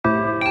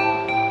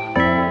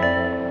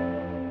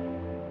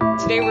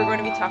Today we're going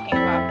to be talking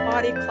about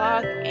body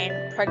clock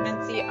and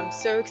pregnancy. I'm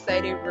so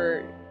excited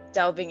we're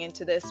delving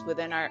into this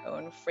within our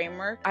own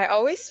framework. I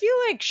always feel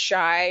like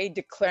shy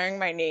declaring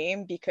my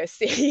name because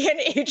Sadie and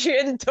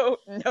Adrian don't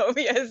know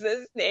me as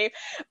this name.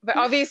 But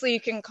obviously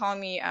you can call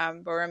me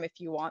Borum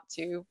if you want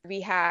to. We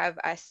have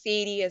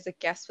Sadie as a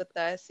guest with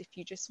us. If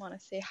you just want to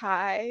say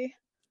hi.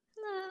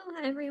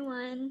 Hello,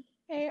 everyone.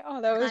 Hey, oh,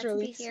 that was Glad to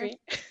really be here.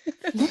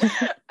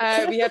 sweet.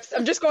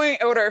 I'm just going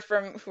order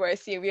from who I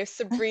see. We have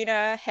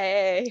Sabrina.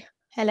 Hey.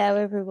 Hello,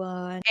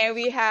 everyone. And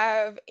we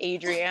have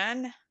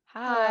Adrian.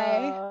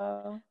 Hi.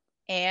 Hello.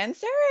 And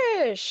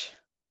Sarish.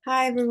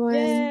 Hi, everyone.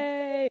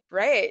 Yay.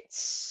 Right.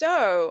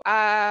 So,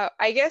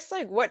 I guess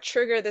like what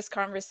triggered this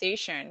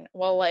conversation?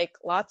 Well, like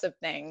lots of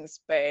things,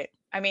 but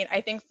I mean, I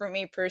think for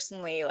me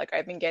personally, like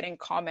I've been getting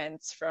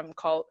comments from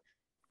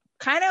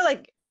kind of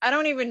like I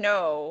don't even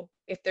know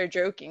if they're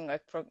joking,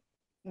 like from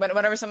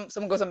whenever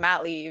someone goes on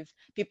mat leave,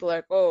 people are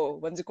like, oh,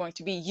 when's it going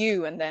to be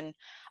you? And then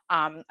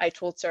I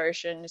told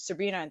Sarish and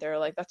Sabrina, and they were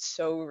like, that's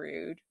so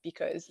rude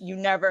because you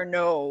never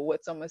know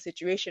what someone's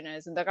situation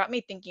is. And that got me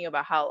thinking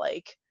about how,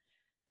 like,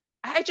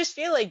 I just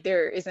feel like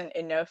there isn't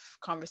enough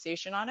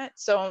conversation on it.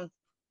 So,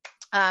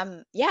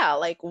 yeah,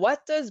 like,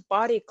 what does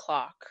body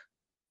clock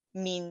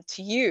mean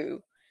to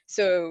you?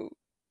 So,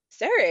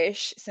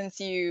 Sarish, since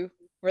you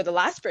were the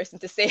last person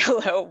to say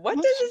hello, what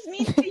does this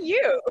mean to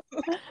you?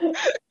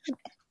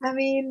 I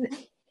mean,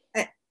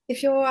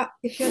 if you're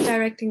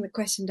directing the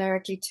question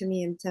directly to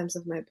me in terms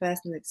of my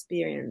personal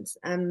experience,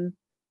 I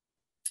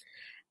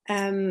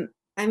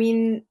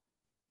mean,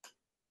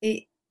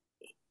 the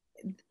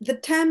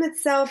term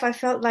itself, I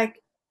felt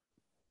like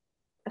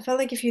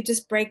if you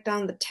just break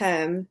down the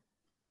term,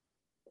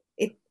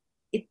 it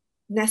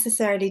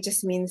necessarily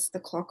just means the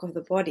clock of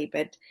the body,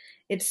 but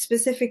it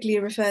specifically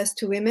refers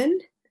to women.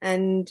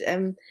 And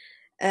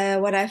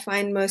what I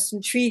find most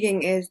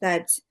intriguing is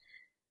that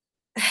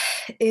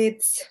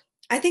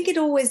I think it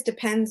always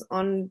depends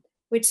on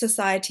which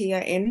society you're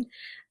in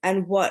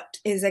and what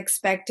is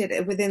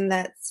expected within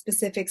that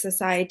specific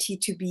society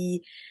to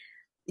be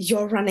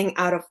you're running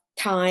out of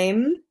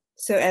time.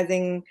 So as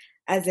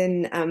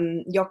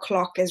in your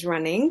clock is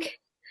running,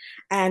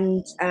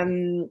 and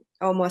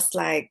almost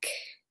like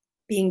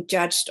being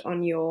judged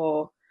on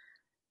your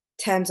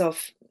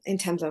in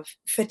terms of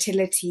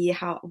fertility,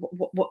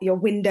 what your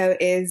window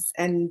is,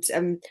 and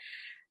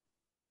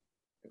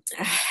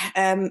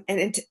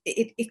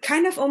it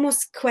kind of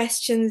almost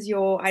questions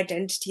your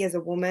identity as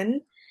a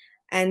woman.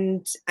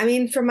 And I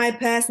mean, from my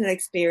personal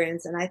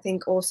experience, and I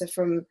think also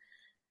from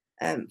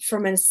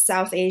a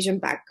South Asian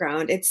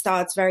background, it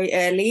starts very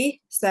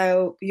early.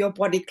 So your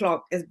body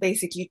clock is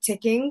basically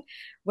ticking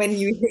when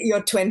you hit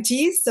your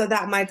 20s. So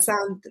that might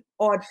sound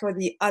odd for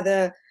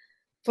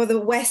the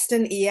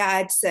Western ear,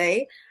 I'd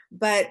say,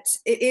 but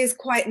it is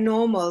quite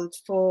normal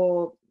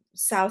for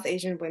South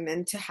Asian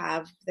women to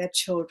have their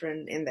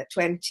children in their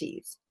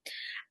 20s.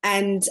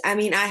 And I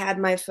mean, I had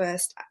my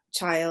first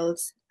child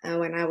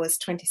when I was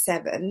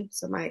 27.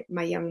 So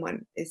my young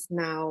one is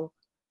now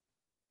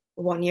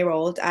 1 year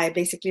old. I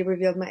basically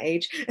revealed my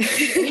age.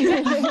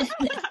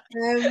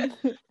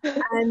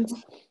 And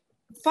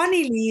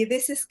funnily,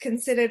 this is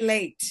considered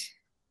late.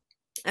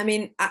 I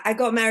mean, I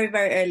got married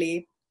very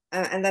early,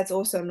 and that's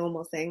also a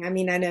normal thing. I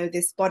mean, I know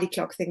this body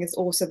clock thing is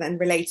also then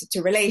related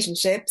to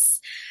relationships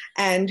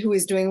and who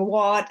is doing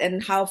what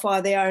and how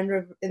far they are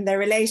in their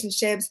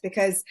relationships,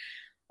 because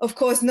of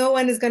course no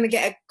one is going to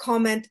get a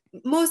comment,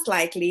 most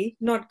likely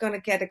not going to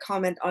get a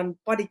comment on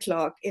body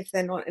clock if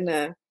they're not in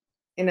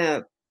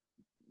a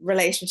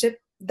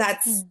relationship.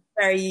 That's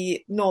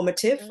very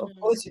normative. Of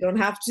course, you don't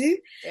have to.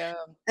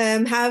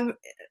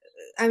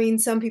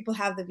 Some people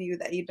have the view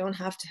that you don't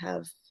have to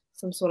have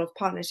some sort of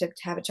partnership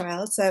to have a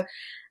child. So,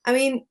 I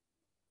mean,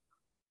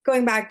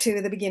 going back to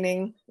the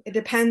beginning, it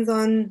depends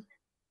on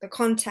the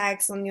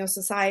context, on your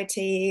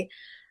society,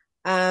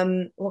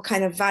 what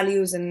kind of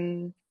values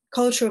and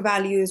cultural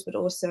values, but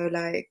also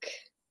like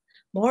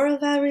moral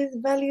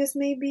values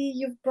maybe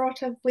you've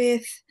brought up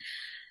with.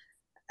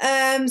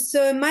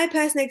 So in my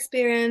personal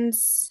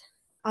experience,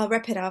 I'll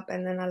wrap it up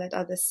and then I'll let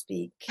others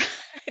speak.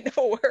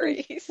 No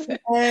worries.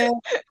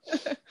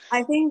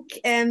 I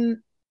think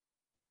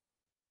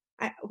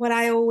what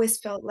I always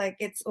felt like,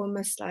 it's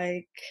almost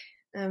like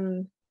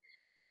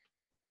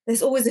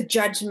there's always a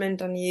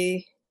judgment on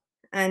you,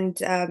 and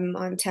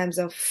in terms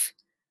of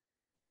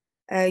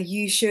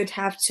you should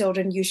have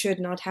children, you should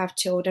not have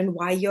children,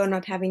 why you're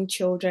not having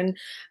children,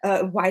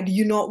 why do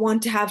you not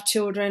want to have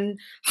children,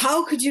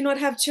 how could you not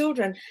have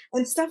children,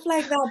 and stuff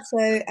like that.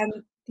 So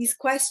these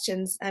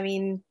questions, I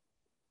mean,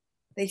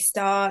 they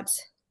start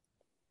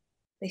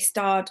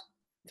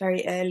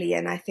very early,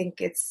 and I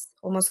think it's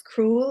almost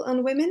cruel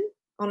on women.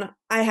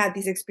 I had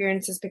these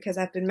experiences because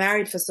I've been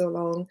married for so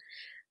long,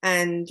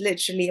 and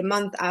literally a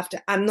month after,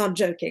 I'm not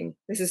joking,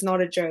 this is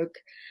not a joke,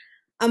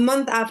 a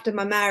month after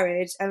my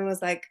marriage, I was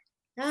like,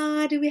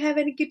 do we have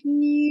any good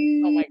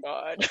news? Oh my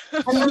God.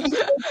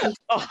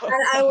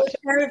 And I was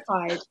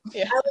terrified.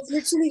 Yeah. I was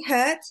literally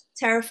hurt,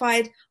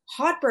 terrified,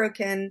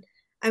 heartbroken,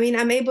 I mean,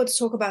 I'm able to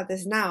talk about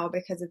this now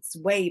because it's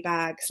way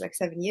back, it's like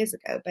 7 years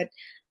ago, but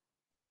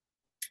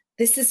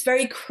this is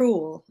very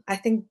cruel. I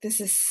think this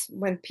is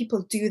when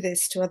people do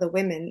this to other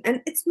women,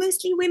 and it's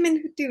mostly women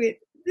who do it.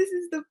 This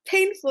is the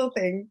painful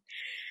thing.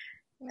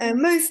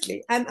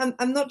 Mostly, I'm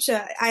not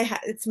sure.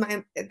 It's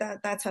my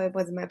that's how it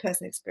was in my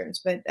personal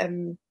experience, but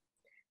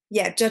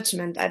yeah,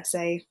 judgment. I'd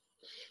say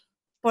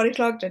body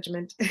clock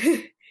judgment.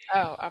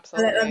 Oh, I'll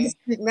absolutely. just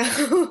speak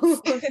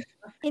now.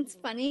 It's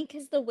funny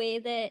because the way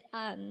that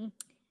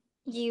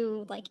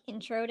you like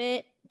introed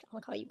it,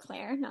 I'll call you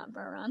Claire, not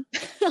Boron.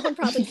 I'll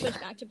probably switch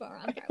back to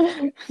Boron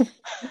later.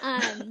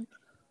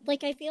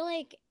 Like I feel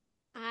like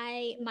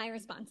my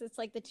responses to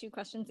like the two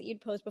questions that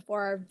you'd posed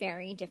before are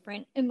very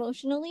different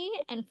emotionally.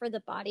 And for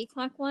the body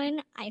clock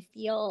one, I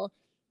feel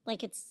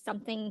like it's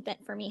something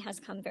that for me has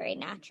come very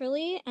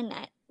naturally, and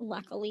that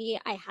luckily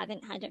I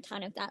haven't had a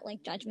ton of that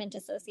like judgment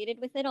associated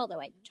with it,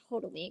 although I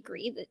totally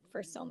agree that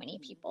for so many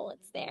people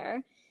it's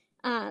there.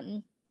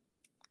 Um,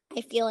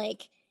 I feel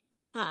like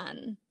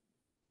um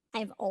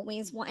I've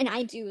always want, and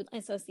I do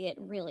associate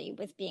really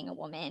with being a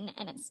woman,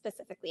 and it's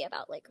specifically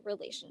about like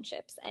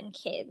relationships and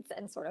kids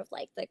and sort of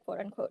like the quote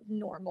unquote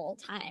normal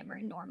time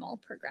or normal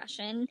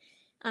progression.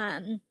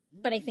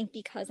 But I think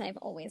because I've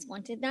always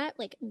wanted that,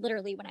 like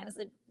literally when I was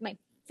my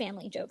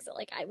family jokes that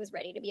like I was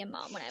ready to be a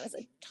mom when I was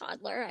a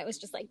toddler. I was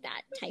just like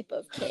that type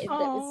of kid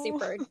that was Oh.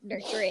 super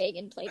nurturing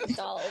and played with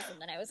dolls. And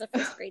then I was a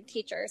first grade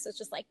teacher. So it's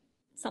just like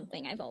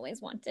something I've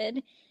always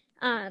wanted.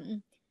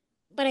 Um,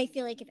 but I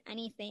feel like if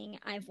anything,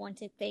 I've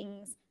wanted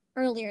things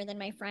earlier than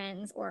my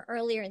friends or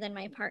earlier than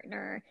my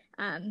partner.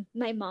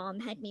 My mom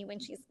had me when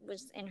she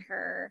was in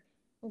her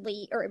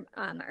late or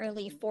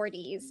early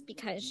 40s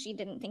because she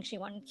didn't think she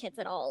wanted kids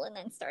at all, and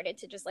then started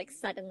to just like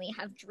suddenly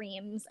have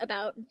dreams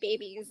about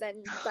babies,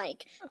 and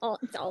like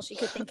it's all she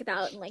could think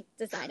about, and like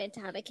decided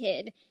to have a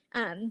kid.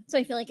 So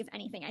I feel like if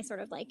anything, I sort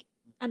of like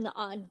I'm the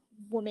odd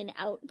woman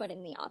out, but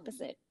in the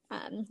opposite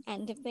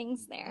end of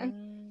things there.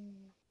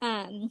 Mm,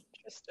 Um,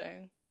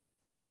 interesting.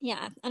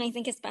 yeah, and I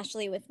think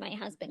especially with my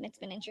husband, it's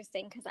been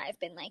interesting because I've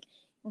been like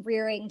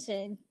rearing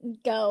to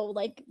go,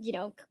 like,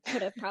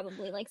 could have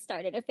probably like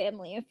started a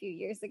family a few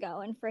years ago.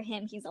 And for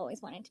him, he's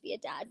always wanted to be a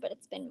dad, but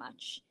it's been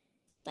much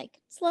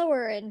like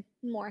slower and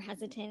more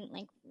hesitant,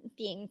 like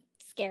being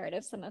scared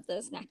of some of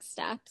those next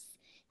steps.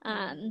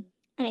 Um,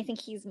 and I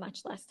think he's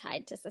much less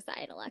tied to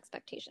societal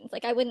expectations.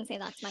 Like, I wouldn't say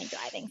that's my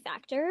driving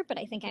factor, but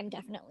I think I'm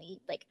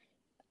definitely like,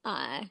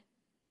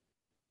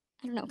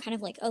 I don't know, kind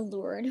of like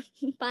allured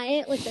by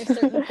it. Like there's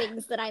certain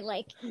things that I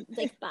like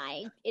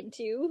buy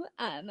into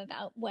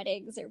about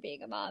weddings or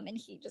being a mom, and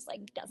he just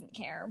like doesn't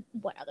care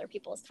what other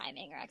people's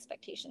timing or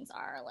expectations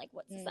are, or, like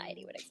what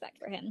society would expect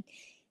for him.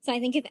 So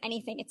I think if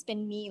anything, it's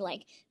been me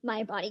like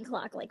my body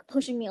clock like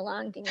pushing me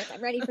along, being like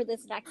I'm ready for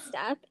this next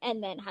step,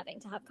 and then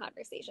having to have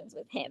conversations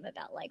with him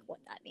about like what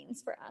that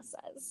means for us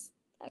as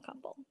a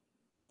couple.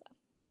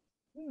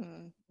 So.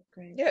 Hmm.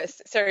 Great.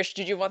 Yes, Sarah,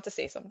 did you want to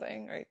say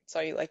something? I saw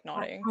you like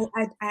nodding.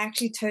 I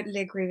actually totally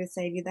agree with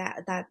Sadie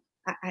that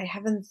I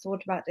haven't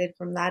thought about it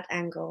from that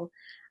angle.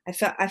 I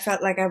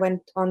felt like I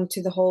went on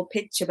to the whole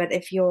picture, but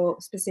if you're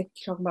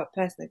specifically talking about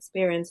personal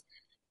experience,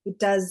 it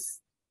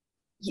does.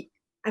 You,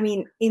 I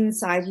mean,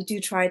 inside you do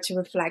try to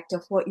reflect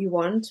of what you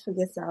want for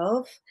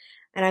yourself,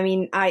 and I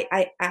mean,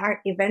 I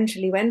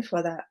eventually went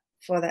for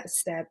that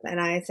step, and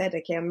I said,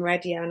 okay, I'm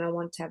ready, and I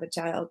want to have a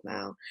child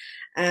now.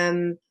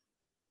 Um,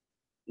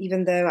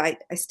 even though I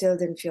still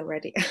didn't feel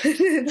ready.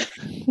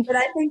 But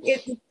I think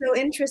it's so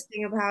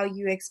interesting of how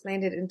you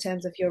explained it in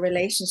terms of your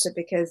relationship,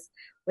 because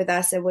with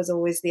us it was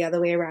always the other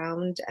way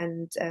around,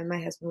 and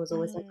my husband was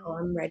always like, "Oh, Mm.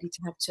 I'm ready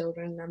to have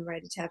children. I'm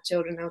ready to have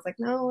children." I was like,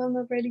 "No, I'm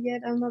not ready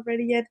yet. I'm not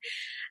ready yet."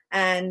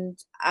 And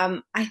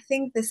I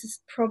think this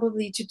is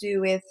probably to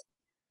do with.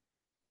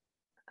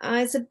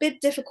 It's a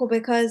bit difficult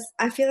because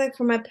I feel like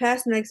from my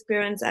personal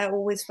experience, I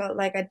always felt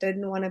like I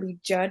didn't want to be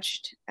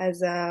judged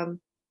as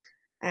um,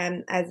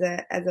 as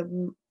a as a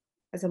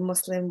as a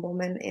Muslim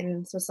woman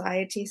in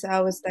society. So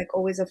I was like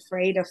always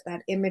afraid of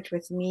that image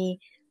with me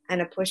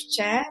and a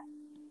pushchair.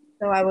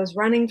 So I was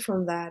running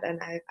from that,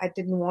 and I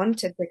didn't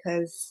want it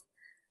because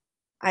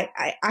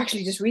I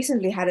actually just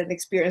recently had an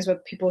experience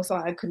where people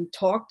thought I couldn't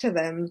talk to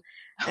them,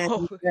 and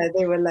Oh,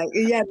 they were like,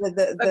 yeah,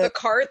 the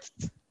carts.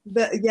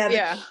 the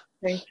Yeah.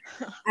 thing.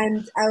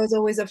 And I was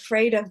always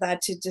afraid of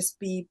that, to just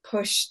be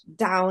pushed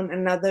down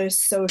another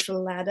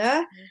social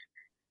ladder,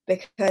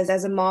 because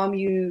as a mom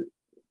you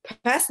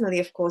personally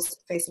of course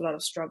face a lot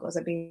of struggles.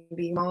 I mean,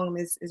 being mom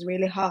is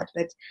really hard,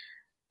 but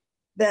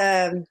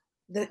the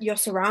your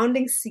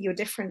surroundings see you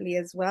differently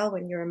as well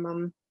when you're a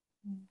mom.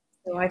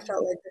 So I Yeah.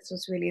 felt like this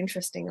was really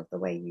interesting of the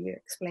way you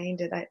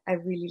explained it. I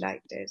really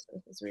liked it.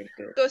 It was really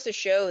good. Goes to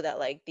show that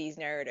like these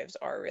narratives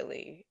are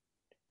really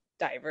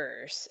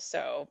diverse,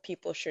 so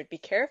people should be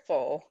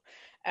careful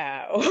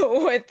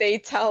what they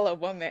tell a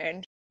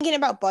woman. Thinking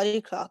about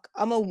body clock,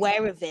 I'm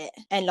aware of it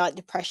and like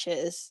the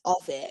pressures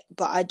of it,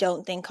 but I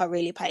don't think I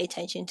really pay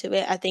attention to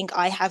it. I think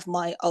I have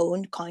my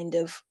own kind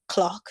of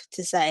clock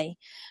to say,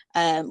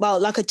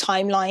 well, like a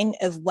timeline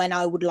of when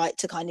I would like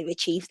to kind of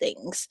achieve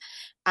things.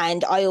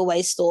 And I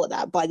always thought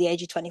that by the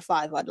age of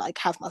 25, I'd like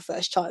have my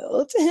first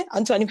child.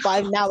 I'm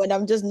 25 now and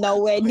I'm just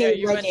nowhere near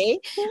ready.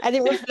 I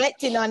think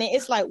reflecting on it,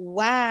 it's like,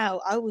 wow,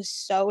 I was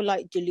so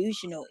like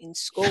delusional in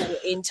school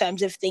in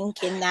terms of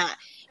thinking that,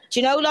 do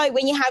you know, like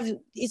when you have,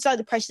 it's like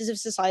the pressures of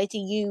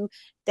society,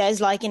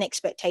 there's like an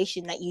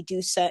expectation that you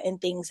do certain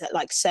things at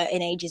like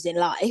certain ages in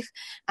life.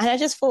 And I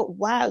just thought,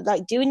 wow,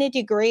 like doing a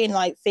degree and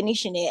like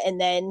finishing it,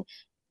 and then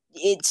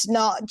it's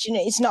not, you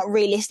know, it's not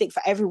realistic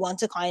for everyone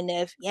to kind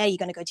of, yeah, you're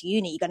going to go to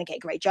uni, you're going to get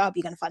a great job,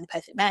 you're going to find the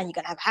perfect man, you're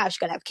going to have a house,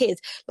 you're going to have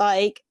kids.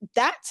 Like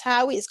that's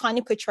how it's kind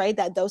of portrayed,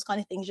 that those kind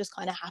of things just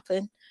kind of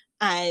happen.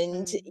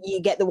 And you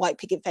get the white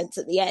picket fence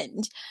at the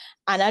end.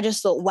 And I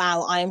just thought,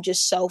 wow, I am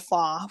just so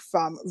far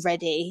from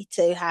ready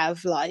to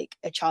have like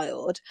a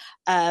child.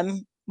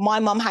 My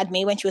mom had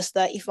me when she was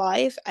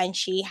 35 and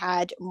she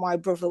had my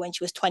brother when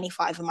she was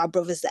 25, and my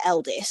brother's the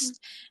eldest.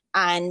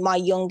 And my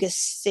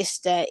youngest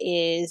sister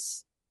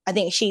is, I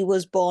think she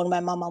was born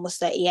when my mom was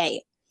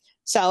 38.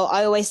 So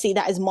I always see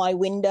that as my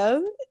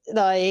window.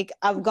 Like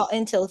I've got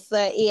until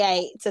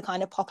 38 to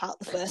kind of pop out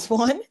the first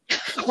one.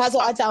 That's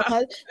what I tell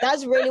myself.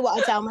 That's really what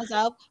I tell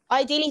myself.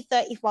 Ideally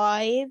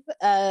 35.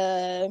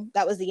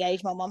 That was the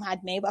age my mom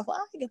had me, but I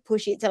thought I could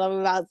push it till I'm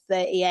about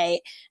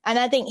 38. And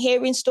I think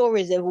hearing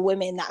stories of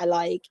women that are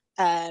like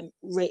I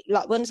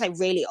wouldn't say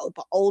really old,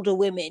 but older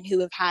women who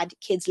have had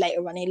kids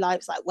later on in life,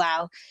 it's like,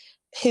 wow,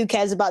 who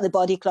cares about the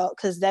body clock,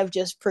 because they've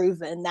just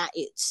proven that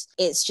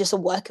it's just a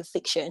work of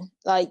fiction.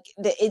 Like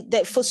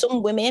that for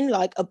some women,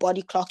 like a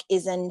body clock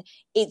isn't,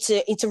 it's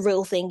a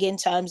real thing in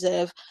terms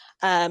of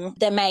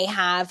they may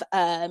have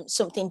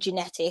something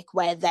genetic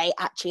where they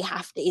actually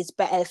have to, it's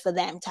better for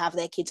them to have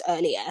their kids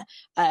earlier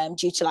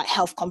due to like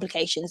health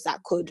complications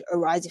that could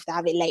arise if they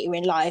have it later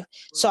in life.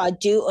 So I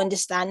do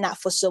understand that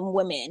for some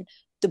women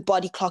the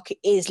body clock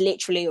is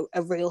literally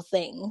a real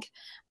thing.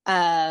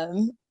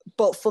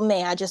 But for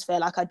me, I just feel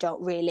like I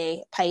don't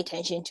really pay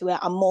attention to it.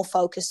 I'm more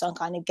focused on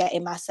kind of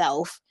getting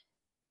myself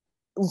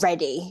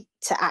ready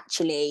to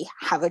actually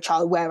have a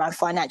child where I'm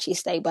financially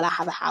stable. I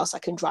have a house I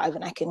can drive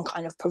and I can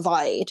kind of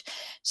provide.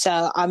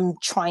 So I'm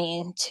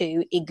trying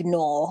to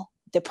ignore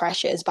the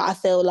pressures, but I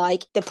feel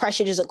like the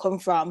pressure doesn't come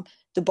from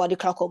the body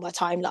clock or my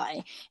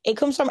timeline. It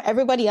comes from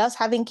everybody else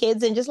having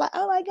kids and just like,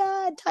 oh my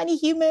God, tiny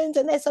humans,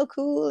 and they're so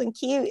cool and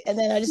cute. And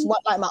then I just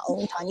want like my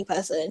own tiny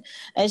person.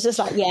 And it's just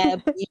like, yeah,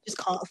 but you just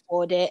can't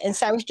afford it. And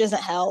Sarah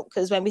doesn't help,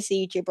 because when we see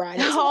you, Gibran,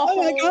 it's like, oh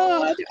my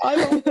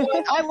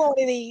God, I'm one of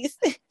these.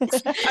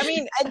 I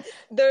mean,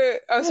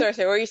 sorry,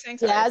 what were you saying?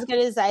 Sorry. Yeah, I was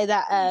going to say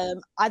that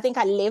I think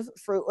I live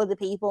through other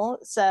people.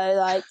 So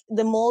like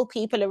the more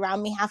people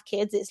around me have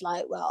kids, it's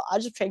like, well, I'll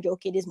just pretend your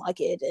kid is my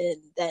kid, and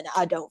then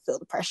I don't feel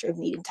the pressure of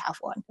needing to have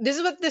one. This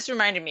is what this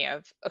reminded me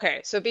of.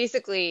 Okay, so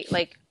basically,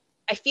 like,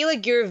 I feel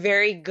like you're a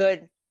very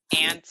good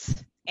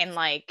aunt, and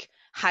like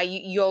how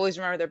you always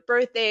remember their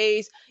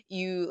birthdays,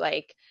 you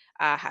like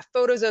have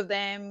photos of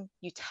them,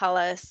 you tell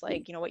us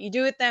like, you know, what you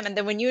do with them. And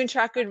then when you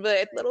interacted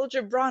with little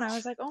Gibran, I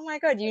was like, oh my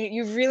God,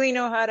 you really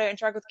know how to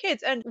interact with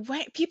kids. And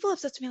when people have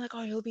said to me like,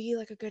 oh, you'll be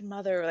like a good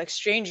mother, or like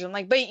strange, I'm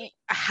like, but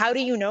how do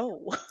you know?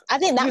 I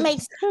think that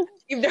makes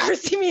you've never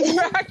seen me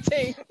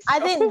interacting. So I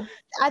think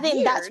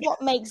weird. That's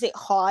what makes it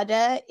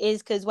harder, is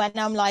because when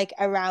I'm like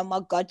around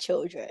my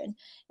godchildren,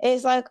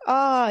 it's like,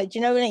 do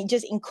you know, when it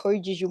just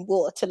encourages you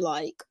more to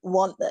like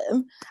want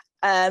them.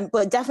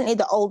 But definitely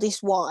the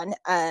oldest one,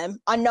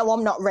 I know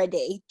I'm not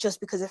ready just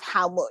because of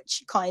how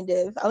much I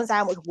wouldn't say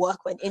how much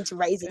work went into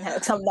raising her,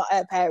 because I'm not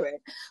her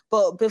parent.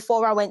 But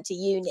before I went to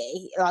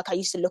uni, like I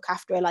used to look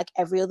after her like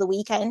every other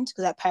weekend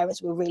because her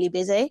parents were really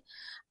busy.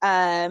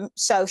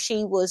 So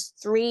she was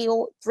 3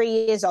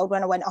 years old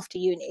when I went off to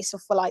uni. So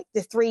for like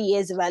the 3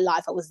 years of her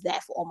life, I was there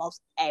for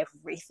almost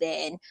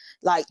everything,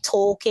 like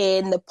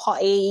talking, the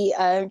potty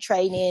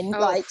training,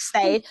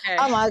 staying. Okay.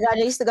 Oh my God,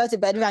 I used to go to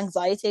bed with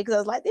anxiety because I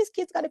was like, this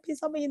kid's got to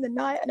piss on me in the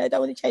night and I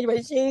don't want to change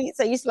my sheets.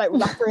 So I used to like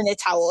wrap her in a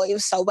towel. It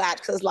was so bad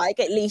because like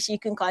at least you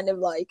can kind of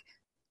like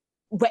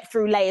wet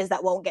through layers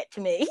that won't get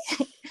to me.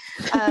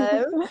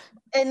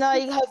 And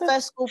like her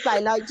first school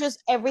play, like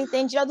just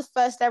everything, you know, the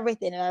first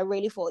everything. And I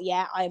really thought,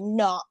 yeah,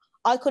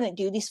 I couldn't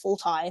do this full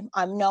time.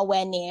 I'm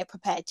nowhere near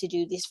prepared to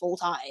do this full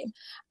time.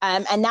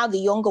 And now the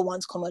younger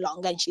ones come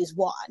along and she's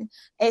 1.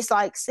 It's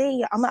like,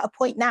 see, I'm at a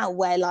point now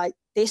where like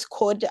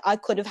I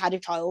could have had a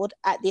child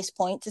at this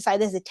point. To say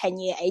there's a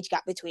 10-year age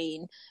gap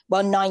between,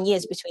 9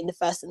 years between the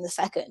first and the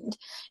second.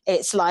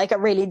 It's like I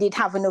really did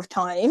have enough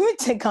time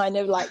to kind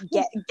of like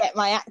get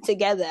my act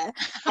together.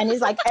 And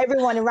it's like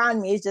everyone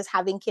around me is just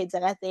having kids.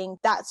 And I think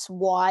that's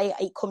why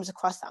it comes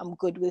across that I'm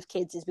good with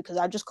kids, is because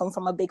I just come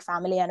from a big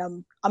family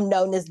and I'm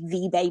known as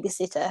the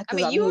babysitter. I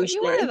mean, you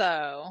were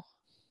though.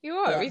 You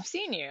are. Yeah. We've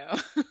seen you.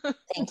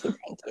 Thank you,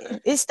 thank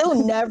you. It's still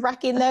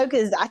nerve-wracking though,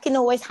 because I can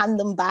always hand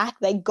them back.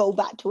 They go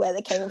back to where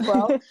they came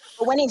from.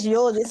 But when it's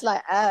yours, it's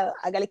like, oh,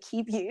 I gotta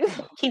keep you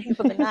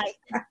for the night.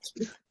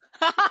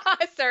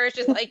 Sarah's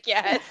just like,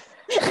 yes.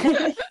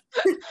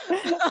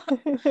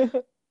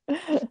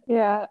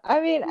 Yeah,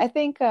 I mean, I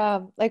think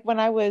like when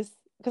I was,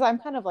 because I'm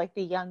kind of like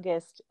the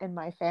youngest in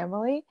my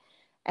family,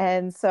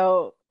 and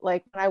so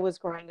like when I was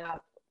growing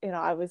up,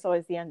 I was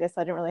always the youngest.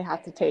 So I didn't really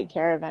have to take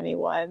care of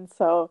anyone.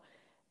 So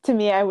to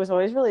me, I was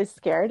always really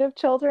scared of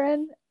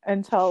children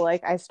until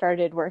like I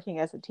started working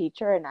as a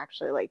teacher and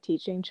actually like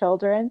teaching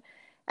children.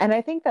 And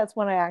I think that's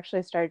when I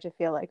actually started to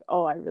feel like,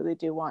 oh, I really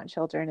do want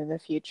children in the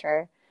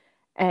future.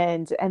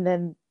 And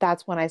then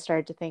that's when I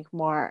started to think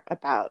more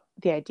about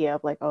the idea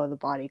of like, oh, the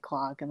body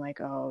clock and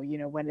like, oh,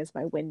 when is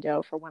my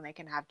window for when I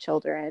can have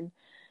children?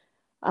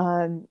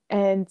 And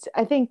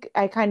I think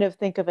I kind of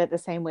think of it the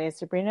same way as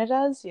Sabrina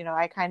does.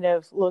 I kind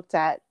of looked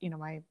at,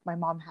 my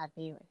mom had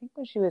me, I think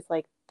when she was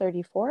like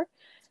 34.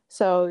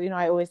 So,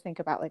 I always think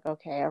about like,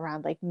 okay,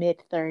 around like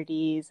mid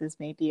 30s is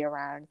maybe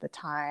around the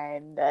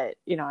time that,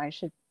 I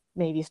should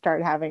maybe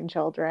start having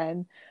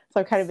children. So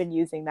I've kind of been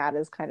using that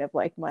as kind of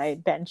like my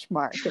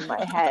benchmark in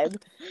my head.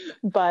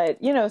 But,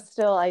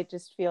 still, I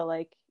just feel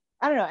like,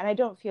 I don't know. And I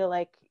don't feel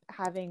like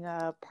having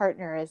a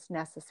partner is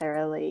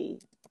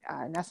necessarily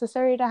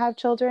necessary to have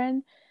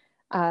children.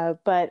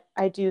 But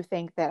I do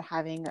think that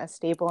having a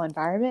stable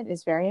environment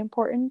is very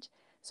important.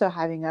 So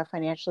having a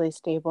financially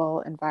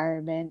stable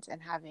environment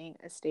and having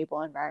a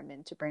stable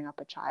environment to bring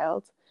up a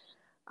child.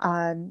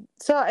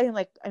 So I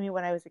mean,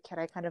 when I was a kid,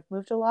 I kind of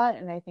moved a lot,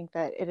 and I think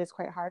that it is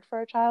quite hard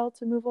for a child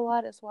to move a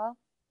lot as well.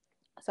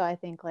 So I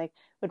think like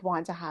would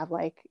want to have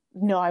like,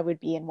 no, I would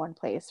be in one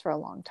place for a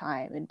long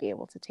time and be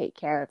able to take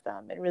care of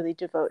them and really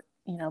devote,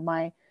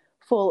 my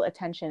full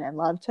attention and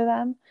love to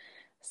them.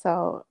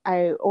 So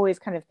I always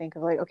kind of think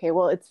of like, okay,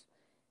 well, it's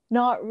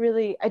not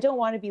really, I don't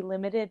want to be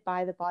limited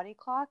by the body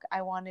clock.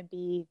 I want to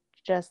be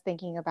just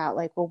thinking about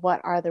like, well,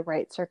 what are the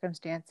right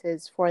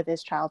circumstances for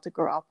this child to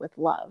grow up with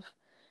love,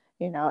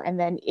 and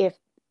then if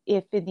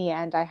in the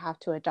end I have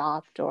to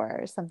adopt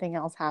or something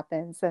else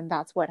happens, then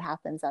that's what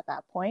happens at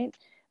that point.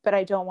 But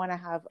I don't want to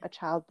have a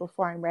child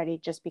before I'm ready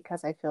just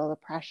because I feel the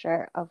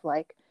pressure of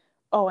like,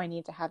 oh, I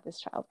need to have this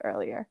child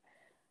earlier,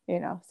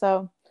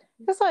 So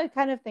just I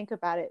kind of think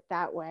about it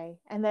that way.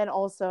 And then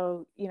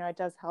also, it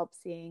does help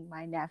seeing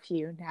my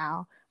nephew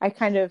now. I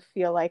kind of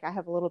feel like I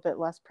have a little bit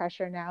less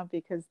pressure now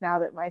because now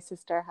that my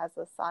sister has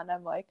a son,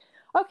 I'm like,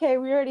 okay,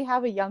 we already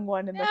have a young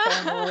one in the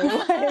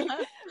family.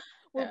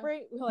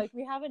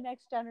 We have a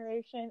next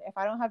generation. If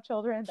I don't have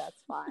children,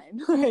 that's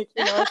fine.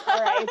 It's all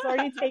right. It's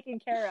already taken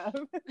care of.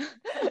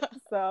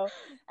 So,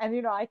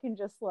 and I can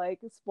just like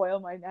spoil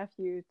my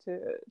nephew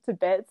to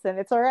bits, and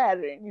it's all right.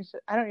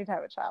 I don't need to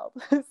have a child.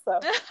 So,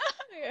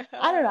 yeah.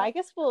 I don't know. I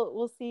guess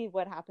we'll see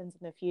what happens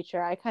in the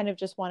future. I kind of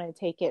just want to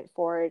take it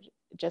forward,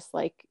 just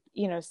like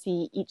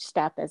see each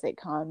step as it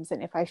comes,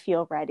 and if I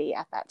feel ready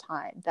at that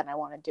time, then I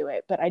want to do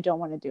it. But I don't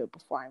want to do it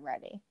before I'm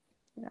ready.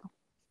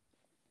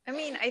 I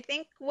mean, I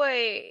think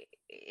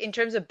in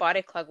terms of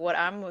body clock, what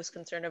I'm most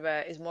concerned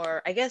about is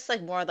more, I guess,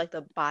 like more like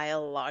the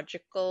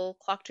biological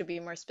clock to be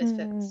more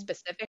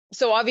specific.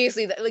 So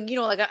obviously,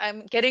 like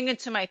I'm getting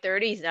into my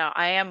 30s now.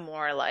 I am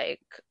more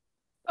like,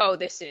 oh,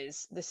 this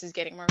is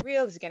getting more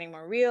real. This is getting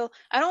more real.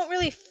 I don't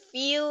really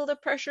feel the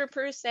pressure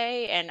per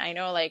se. And I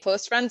know like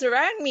close friends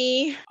around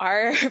me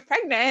are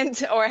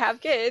pregnant or have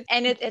kids.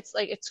 And it's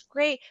like, it's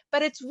great,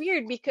 but it's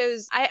weird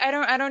because I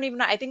don't even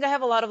know. I think I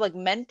have a lot of like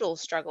mental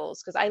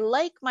struggles because I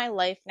like my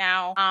life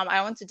now.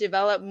 I want to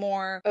develop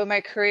more of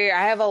my career.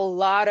 I have a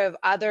lot of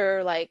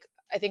other like,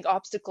 I think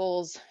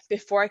obstacles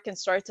before I can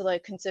start to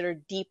like consider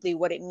deeply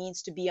what it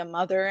means to be a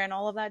mother and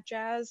all of that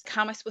jazz.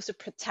 How am I supposed to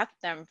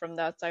protect them from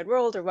the outside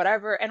world or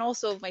whatever? And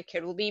also my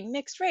kid will be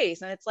mixed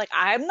race. And it's like,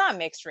 I'm not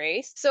mixed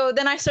race. So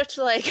then I start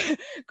to like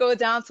go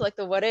down to like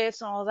the what ifs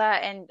and all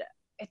that. And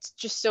it's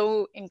just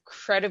so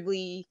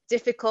incredibly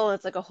difficult.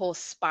 It's like a whole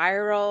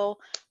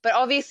spiral. But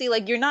obviously,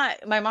 like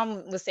my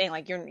mom was saying,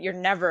 like you're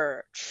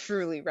never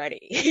truly ready.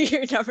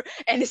 You're never,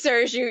 and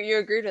Sarah, you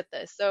agreed with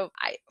this. So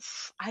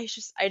I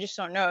just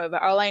don't know.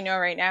 But all I know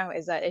right now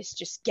is that it's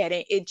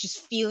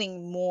just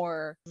feeling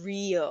more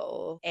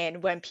real.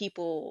 And when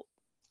people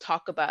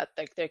talk about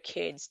like their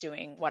kids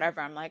doing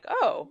whatever, I'm like,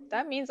 oh,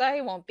 that means I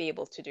won't be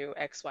able to do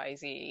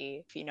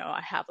XYZ if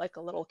I have like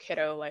a little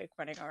kiddo like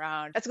running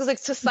around. That's because like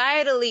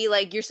societally,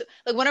 like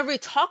like whenever we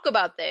talk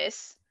about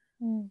this,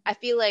 I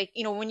feel like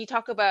when you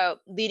talk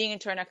about leading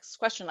into our next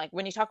question, like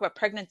when you talk about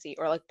pregnancy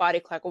or like body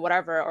clock or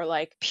whatever, or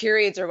like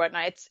periods or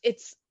whatnot,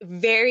 it's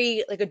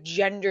very like a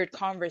gendered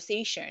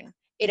conversation.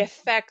 It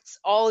affects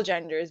all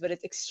genders, but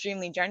it's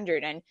extremely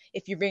gendered. And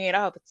if you bring it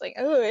up, it's like,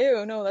 oh,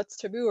 ew, no, that's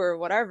taboo or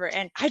whatever.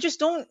 And I just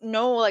don't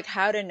know like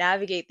how to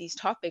navigate these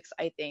topics.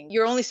 I think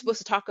you're only supposed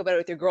to talk about it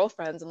with your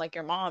girlfriends and like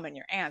your mom and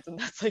your aunts, and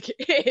that's like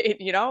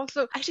it,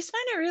 So I just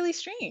find it really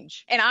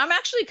strange. And I'm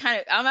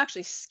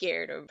actually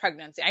scared of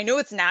pregnancy. I know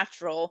it's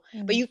natural,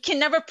 but you can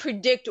never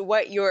predict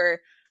what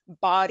your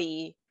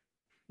body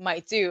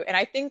might do. And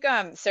I think,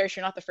 Sarah,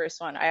 you're not the first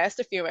one. I asked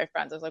a few of my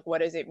friends, I was like, what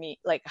does it mean?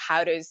 Like,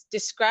 how does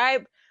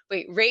describe,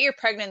 wait, rate your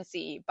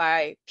pregnancy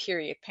by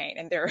period pain.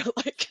 And they're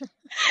like,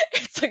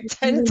 it's like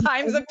 10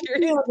 times a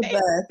period pain.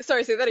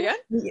 Sorry, say that again.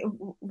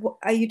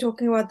 Are you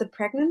talking about the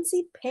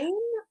pregnancy pain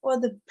or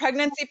the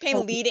pregnancy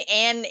pain lead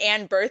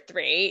and birth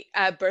rate?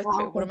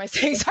 What am I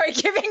saying? Sorry,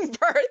 giving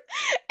birth.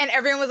 And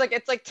everyone was like,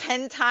 it's like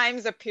 10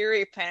 times a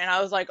period pain. And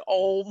I was like,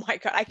 oh my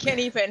God, I can't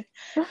even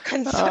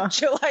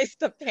conceptualize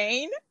the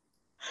pain.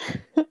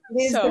 It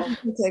is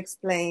difficult to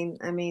explain.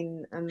 I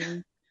mean,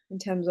 in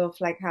terms of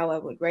like how I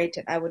would rate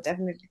it, I would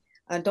definitely,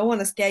 I don't want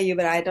to scare you,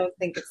 but I don't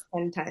think it's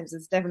 10 times.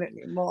 It's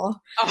definitely more.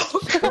 Oh,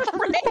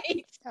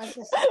 great. But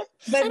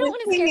I don't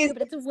want to scare you,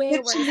 but it's way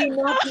worse. It should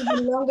not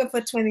even longer for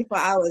 24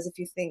 hours if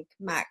you think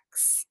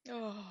max.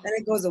 Oh. Then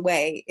it goes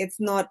away. It's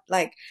not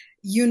like,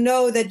 you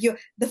know that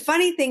the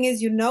funny thing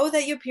is, you know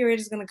that your period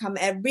is going to come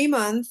every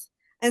month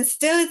and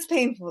still it's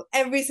painful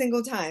every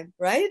single time,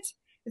 right?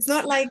 It's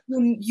not like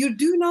you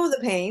do know the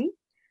pain,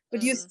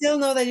 but you still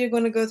know that you're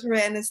going to go through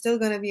it and it's still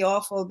going to be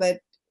awful, but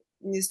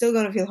you're still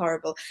going to feel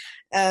horrible.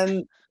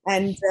 When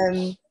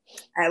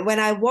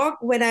I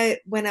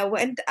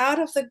went out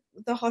of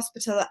the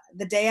hospital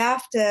the day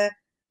after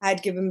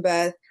I'd given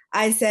birth,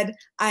 I said,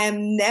 I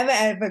am never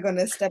ever going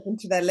to step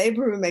into that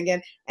labor room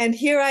again. And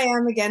here I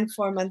am again,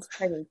 4 months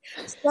pregnant.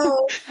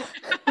 So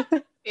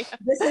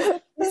this is,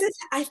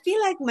 I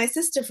feel like my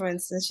sister, for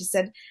instance, she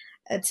said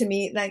to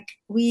me, like,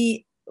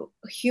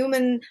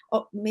 human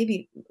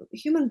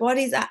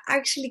bodies are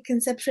actually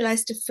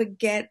conceptualized to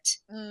forget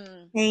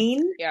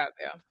pain. Yeah.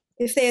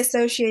 If they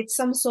associate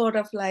some sort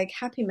of like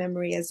happy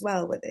memory as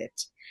well with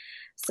it.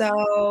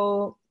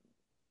 So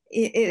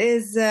it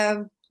is,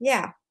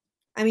 yeah.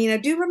 I mean, I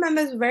do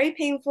remember it's very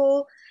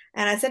painful.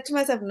 And I said to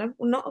myself, no,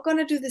 I'm not going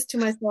to do this to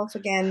myself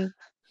again.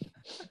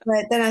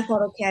 But then I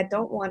thought, okay, I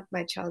don't want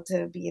my child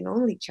to be an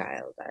only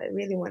child. I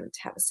really wanted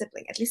to have a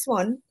sibling, at least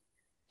one.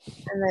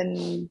 And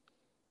then,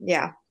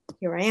 yeah,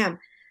 here I am.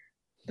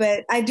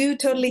 But I do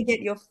totally get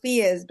your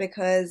fears,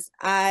 because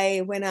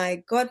when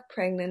I got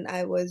pregnant,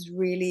 I was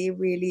really,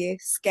 really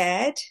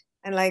scared.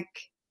 And like,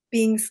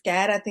 being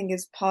scared, I think,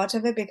 is part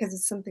of it, because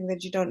it's something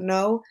that you don't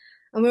know.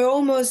 And we're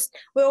always,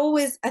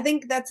 I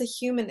think that's a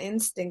human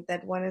instinct,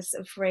 that one is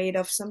afraid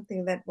of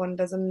something that one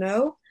doesn't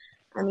know.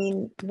 I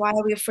mean, why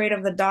are we afraid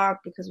of the dark?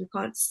 Because we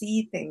can't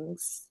see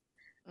things.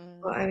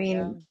 Well, I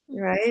mean,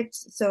 right?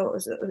 So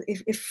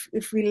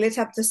if we lit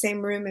up the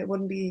same room, it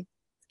wouldn't be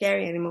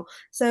scary anymore.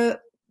 So,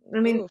 I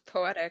mean, ooh,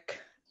 poetic.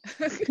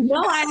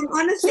 No, I'm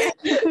honestly,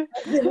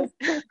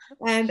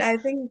 and I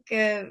think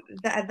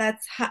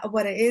that's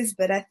what it is.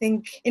 But I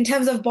think in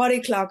terms of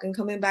body clock, and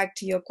coming back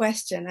to your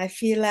question, I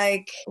feel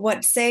like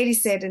what Sadie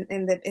said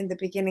in the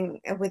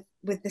beginning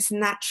with this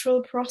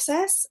natural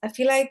process, I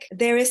feel like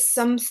there is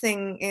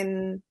something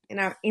in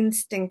our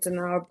instincts and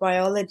our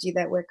biology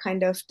that we're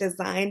kind of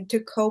designed to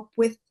cope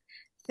with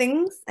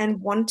things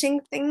and wanting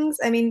things.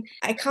 I mean,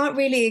 I can't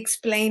really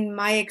explain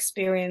my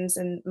experience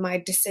and my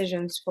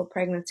decisions for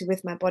pregnancy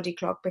with my body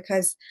clock,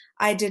 because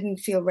I didn't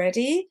feel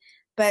ready.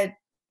 But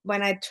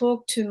when I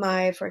talked to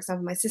for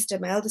example, my sister,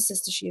 my elder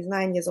sister, she is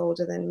 9 years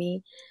older than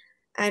me,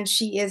 and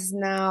she is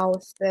now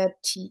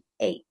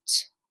 38.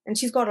 And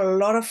she's got a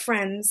lot of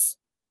friends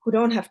who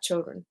don't have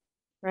children,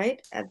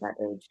 right, at that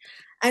age.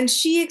 And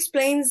she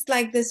explains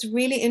like this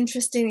really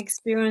interesting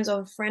experience of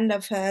a friend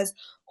of hers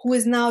who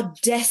is now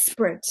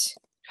desperate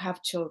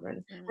have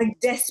children, like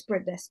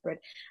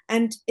desperate.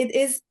 And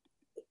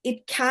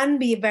it can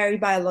be a very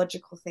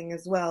biological thing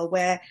as well,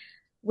 where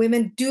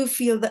women do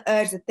feel the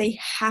urge that they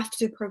have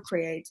to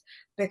procreate,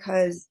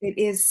 because it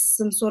is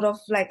some sort of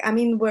like, I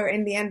mean,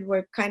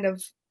 we're kind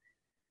of,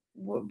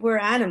 we're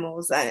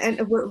animals,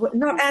 and we're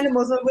not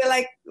animals, but we're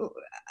like,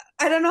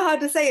 I don't know how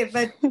to say it,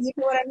 but you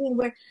know what I mean,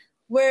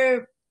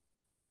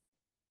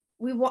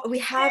 we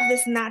have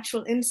this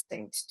natural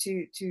instinct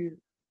to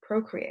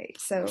procreate.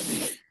 So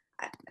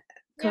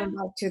coming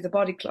back to the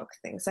body clock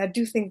thing. So I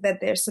do think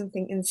that there's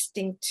something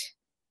instinct,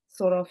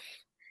 sort of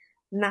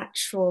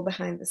natural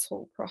behind this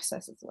whole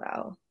process as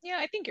well. Yeah,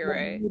 I think you're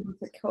right. Able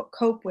to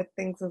cope with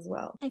things as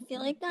well. I feel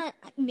like that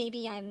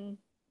maybe I'm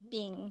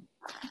being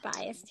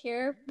biased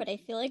here, but I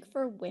feel like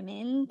for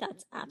women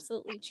that's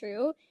absolutely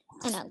true.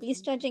 And at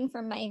least judging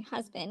from my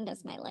husband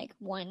as my like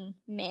one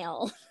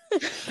male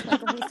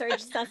like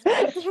research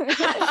suspect,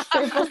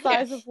 sample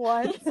size of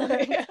one.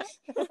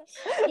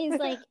 He's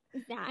like,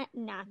 that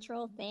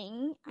natural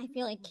thing I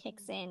feel like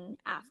kicks in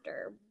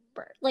after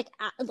birth, like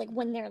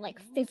when they're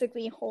like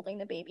physically holding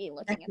the baby,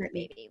 looking at the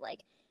baby.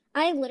 Like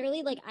I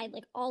literally like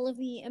all of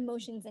the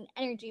emotions and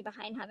energy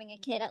behind having a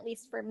kid, at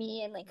least for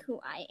me and like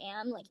who I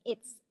am, like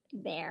it's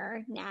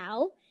there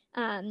now.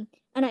 And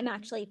I'm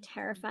actually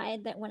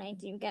terrified that when I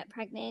do get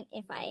pregnant,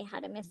 if I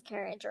had a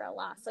miscarriage or a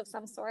loss of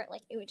some sort,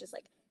 like it would just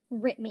like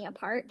rip me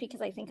apart,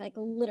 because I think like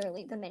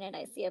literally the minute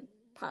I see a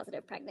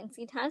positive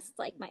pregnancy test,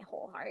 like my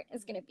whole heart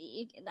is going to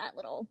be in that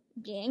little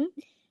being.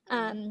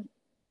 And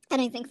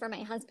I think for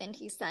my husband,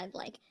 he said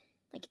like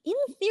like in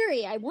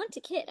theory, I want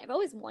a kid. I've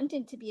always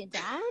wanted to be a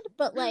dad,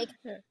 but like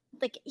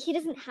he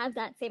doesn't have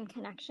that same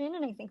connection.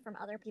 And I think from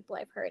other people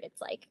I've heard,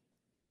 it's like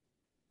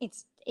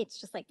it's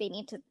just like they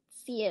need to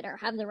see it or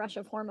have the rush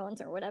of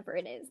hormones or whatever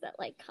it is that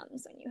like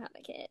comes when you have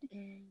a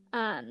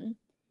kid.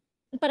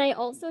 But I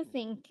also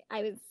think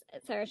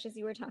Sarah, as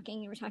you were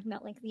talking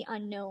about like the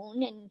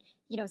unknown and,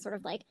 you know, sort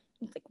of like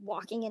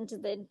walking into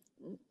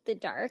the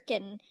dark.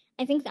 And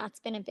I think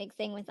that's been a big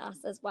thing with us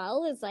as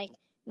well, is like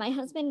my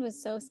husband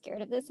was so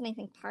scared of this. And I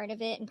think part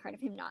of it and part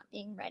of him not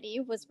being ready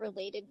was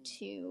related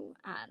to,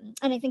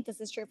 and I think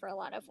this is true for a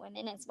lot of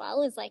women as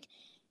well, is like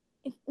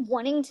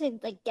wanting to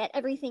like get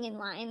everything in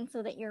line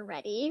so that you're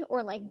ready,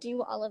 or like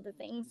do all of the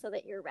things so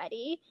that you're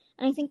ready.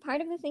 And I think part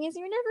of the thing is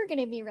you're never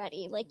going to be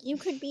ready. Like you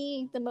could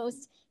be the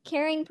most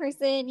caring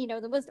person, you know,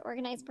 the most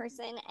organized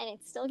person, and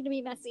it's still going to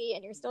be messy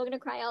and you're still going to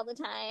cry all the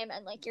time,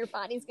 and like your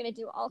body's going to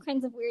do all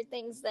kinds of weird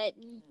things that,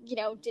 you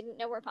know, didn't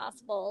know were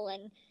possible.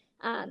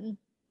 And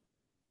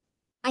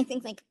I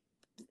think like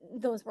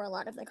those were a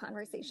lot of the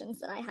conversations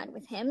that I had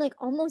with him, like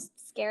almost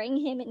scaring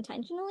him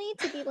intentionally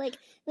to be like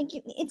it's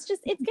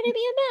gonna be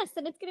a mess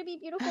and it's gonna be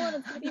beautiful and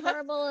it's gonna be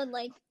horrible, and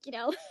like, you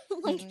know,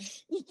 like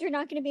you're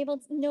not gonna be able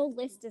to, no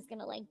list is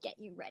gonna like get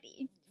you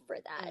ready for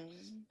that.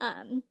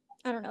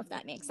 I don't know if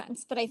that makes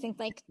sense, but I think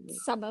like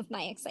some of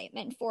my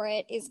excitement for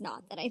it is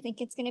not that I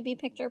think it's gonna be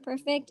picture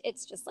perfect.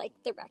 It's just like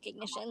the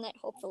recognition that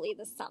hopefully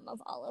the sum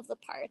of all of the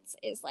parts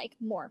is like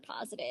more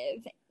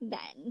positive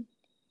than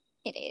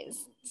it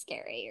is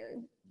scary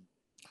or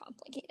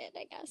complicated,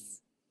 I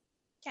guess.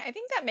 Yeah, I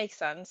think that makes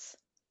sense.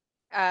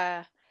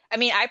 I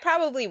mean, I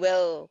probably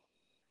will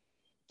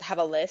have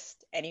a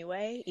list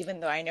anyway,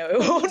 even though I know it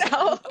won't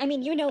help. I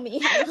mean, you know me.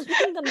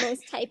 I'm the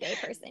most type A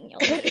person you'll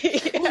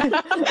meet.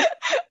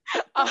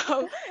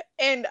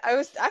 And I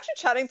was actually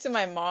chatting to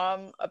my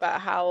mom about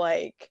how,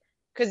 like,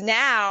 because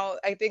now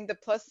I think the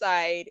plus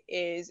side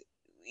is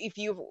if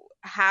you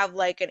have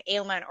like an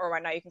ailment or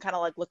whatnot, you can kind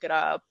of like look it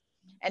up,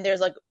 and there's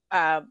like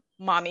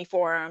mommy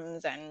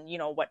forums and, you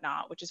know,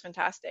 whatnot, which is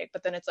fantastic.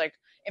 But then it's like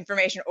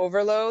information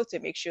overload, so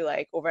it makes you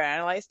like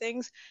overanalyze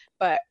things.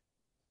 But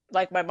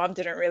like my mom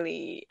didn't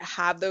really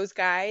have those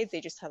guides. They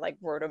just had like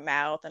word of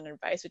mouth and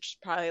advice, which is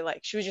probably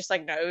like she was just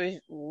like, no, it was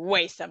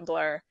way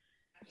simpler,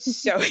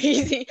 so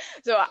easy.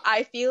 So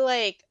I feel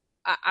like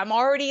I'm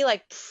already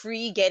like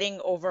getting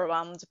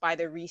overwhelmed by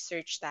the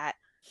research that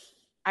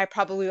I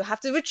probably will have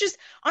to, which is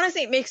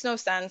honestly, it makes no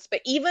sense.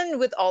 But even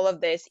with all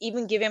of this,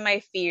 even given my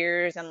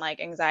fears and like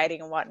anxiety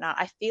and whatnot,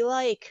 I feel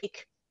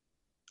like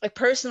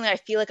personally, I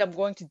feel like I'm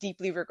going to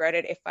deeply regret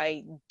it if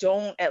I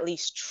don't at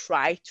least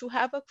try to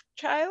have a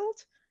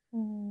child.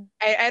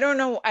 I don't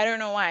know. I don't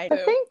know why. I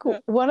think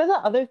one of the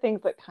other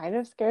things that kind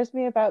of scares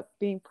me about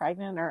being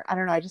pregnant, or I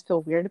don't know, I just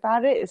feel weird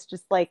about it, is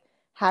just like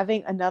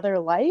having another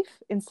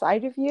life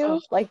inside of you.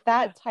 Like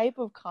that type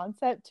of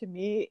concept to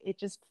me, it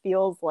just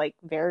feels like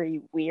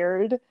very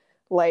weird.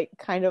 Like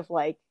kind of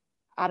like,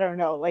 I don't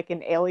know, like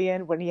an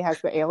alien when he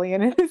has the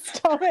alien in his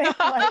stomach.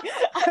 Like,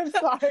 I'm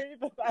sorry,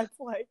 but that's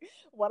like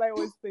what I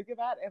always think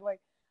about. And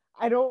like,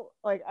 I don't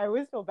like, I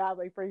always feel bad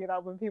like bringing it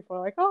up when people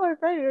are like, oh, I'm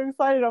pregnant, I'm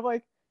excited. I'm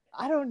like,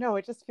 I don't know,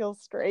 it just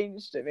feels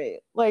strange to me.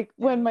 Like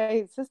when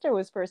my sister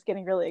was first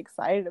getting really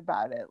excited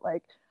about it,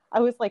 like I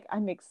was like,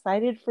 I'm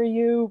excited for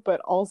you, but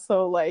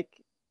also like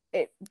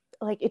it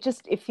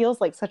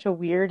feels like such a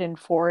weird and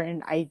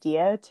foreign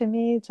idea to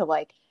me to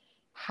like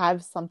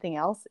have something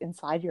else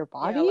inside your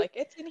body. Yeah, like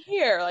it's in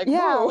here. Like,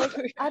 yeah,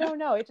 like, I don't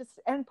know. It just,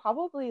 and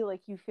probably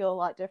like you feel a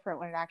lot different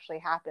when it actually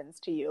happens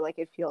to you. Like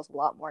it feels a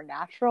lot more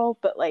natural,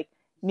 but like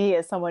me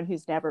as someone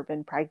who's never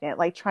been pregnant,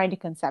 like trying to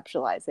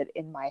conceptualize it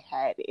in my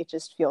head, it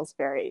just feels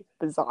very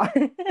bizarre.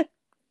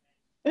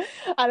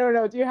 I don't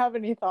know. Do you have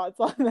any thoughts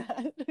on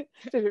that?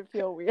 Did it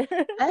feel weird?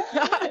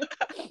 I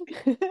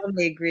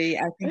totally agree.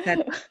 I think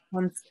that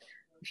once,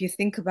 if you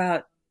think,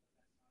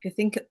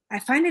 I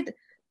find it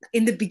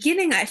in the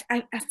beginning, I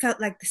felt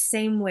like the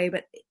same way,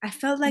 but I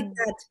felt like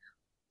that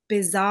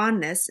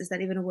bizarreness, is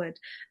that even a word,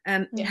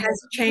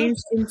 has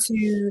changed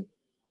into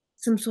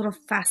some sort of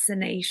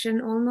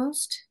fascination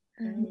almost.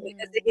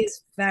 Because it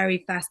is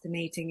very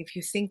fascinating if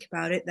you think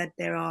about it, that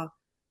there are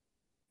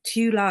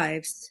two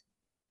lives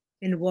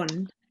in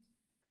one,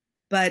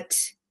 but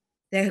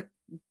they're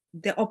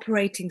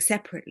operating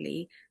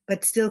separately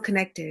but still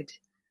connected.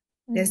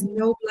 There's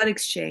no blood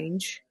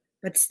exchange,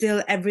 but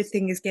still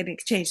everything is getting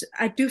exchanged.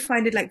 I do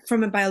find it, like,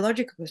 from a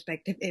biological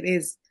perspective, it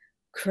is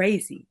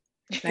crazy.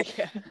 Like,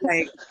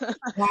 like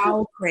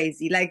wow,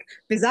 crazy. Like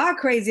bizarre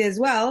crazy as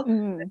well.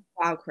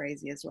 Wow,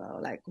 crazy as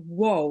well. Like,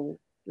 whoa,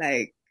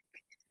 like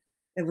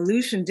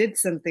evolution did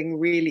something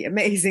really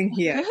amazing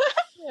here.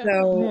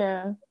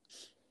 So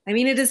I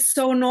mean, it is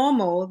so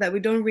normal that we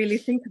don't really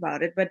think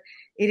about it, but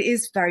it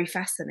is very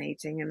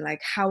fascinating, and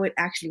like how it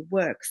actually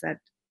works, that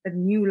a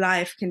new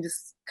life can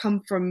just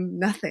come from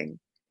nothing,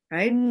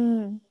 right?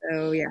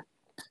 So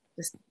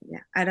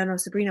I don't know,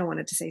 Sabrina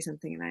wanted to say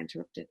something and I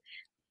interrupted.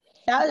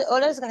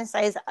 All I was going to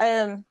say is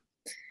I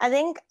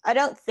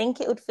don't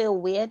think it would feel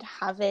weird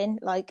having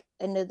like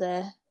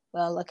another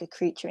well, like a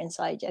creature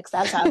inside you, because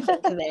that's how I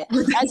think of it.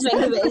 That's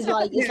think of it as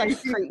like it's like a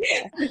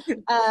creature.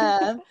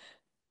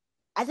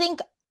 I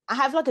think I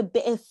have like a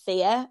bit of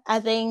fear. I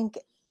think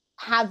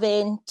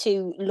having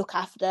to look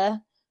after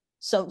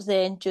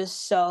something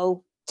just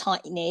so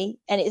tiny,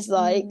 and it's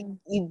like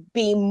you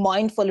be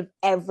mindful of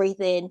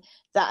everything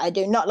that I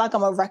do. Not like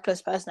I'm a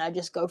reckless person, I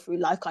just go through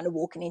life kind of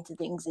walking into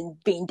things and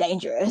being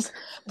dangerous,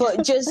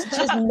 but just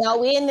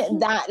knowing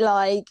that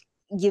like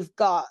you've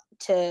got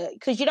to,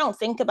 because you don't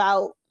think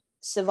about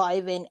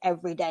surviving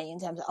every day in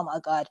terms of, oh my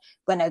god,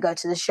 when I go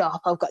to the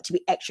shop I've got to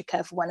be extra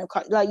careful when I'm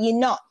like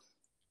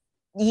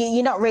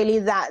you're not really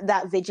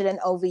that vigilant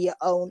over your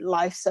own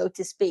life, so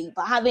to speak.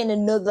 But having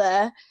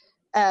another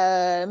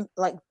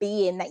like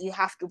being that you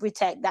have to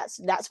protect,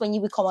 that's when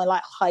you become on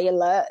like high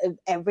alert of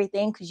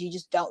everything, because you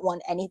just don't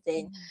want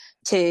anything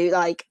to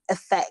like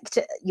affect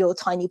your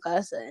tiny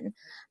person.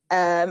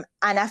 And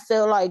I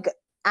feel like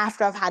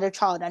after I've had a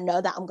child, I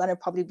know that I'm going to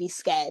probably be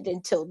scared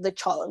until the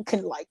child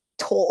can like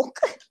talk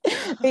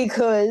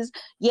because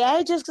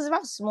just because of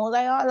how small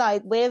they are.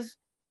 Like with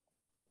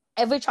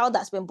every child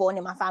that's been born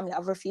in my family,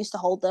 I've refused to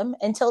hold them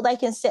until they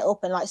can sit up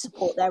and like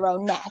support their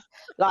own neck.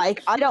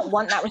 Like I don't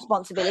want that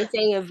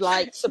responsibility of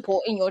like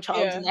supporting your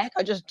child's neck.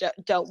 I just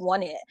don't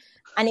want it.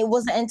 And it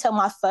wasn't until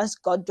my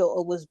first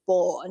goddaughter was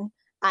born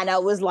and I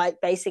was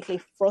like basically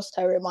thrust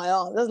her in my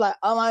arms. I was like,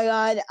 oh my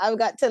god, I've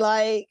got to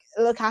like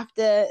look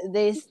after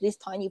this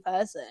tiny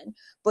person.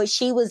 But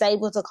she was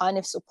able to kind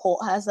of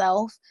support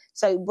herself,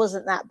 so it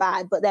wasn't that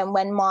bad. But then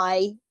when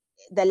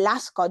the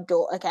last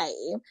goddaughter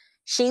came,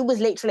 she was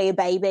literally a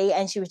baby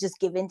and she was just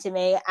given to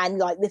me, and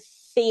like the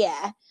fear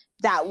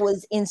that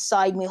was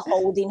inside me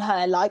holding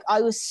her, like I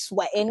was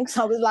sweating because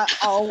I was like,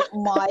 oh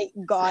my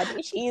god,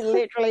 she's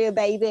literally a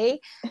baby.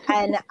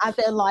 And I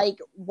feel like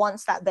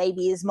once that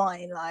baby is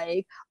mine,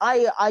 like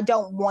I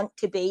don't want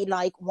to be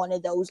like one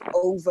of those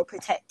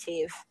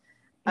overprotective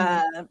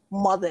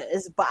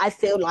mothers, but I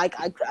feel like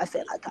I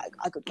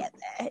could get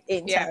there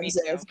in terms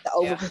of the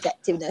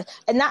overprotectiveness.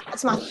 And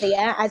that's my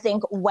fear, I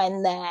think,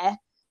 when they're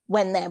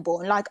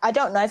born. Like I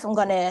don't know if I'm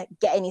gonna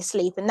get any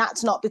sleep, and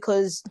that's not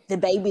because the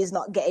baby is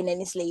not getting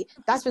any sleep.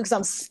 That's because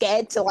I'm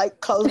scared to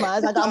like close my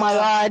eyes. Like, oh my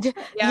god, you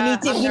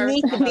need to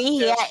be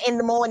here in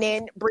the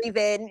morning,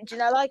 breathing. Do you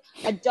know? Like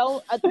I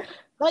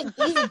like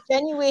these are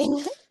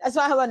genuine. That's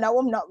why I know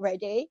I'm not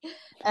ready.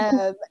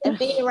 And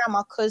being around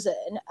my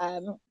cousin,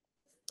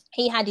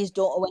 he had his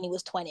daughter when he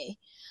was 20.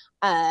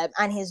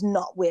 And he's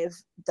not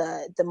with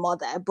the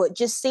mother, but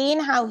just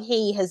seeing how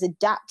he has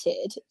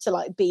adapted to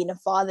like being a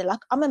father, like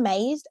I'm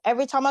amazed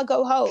every time I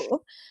go home,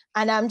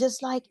 and I'm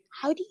just like,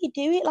 how do you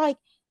do it? Like,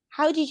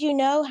 how did you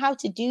know how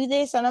to do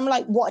this? And I'm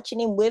like watching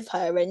him with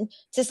her, and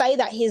to say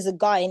that he's a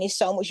guy and he's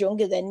so much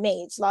younger than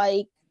me, it's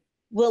like,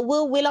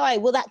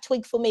 will that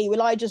twig for me?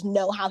 Will I just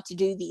know how to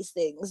do these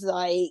things?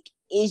 Like,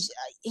 he's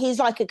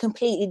like a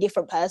completely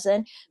different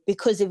person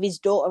because of his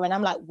daughter, and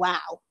I'm like,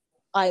 wow.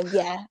 I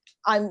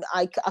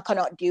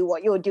cannot do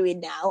what you're doing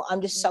now. I'm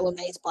just so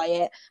amazed by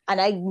it.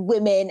 And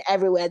women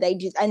everywhere,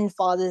 and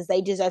fathers, they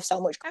deserve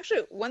so much.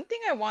 Actually,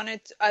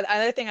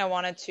 another thing I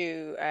wanted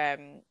to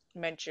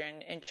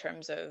mention in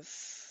terms of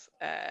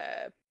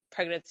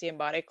pregnancy and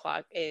body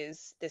clock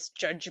is this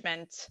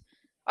judgment.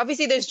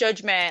 Obviously, there's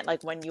judgment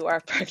like when you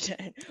are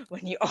pregnant,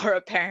 when you are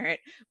a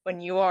parent,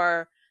 when you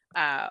are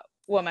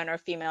woman or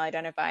female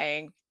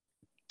identifying.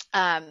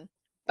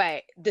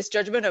 But this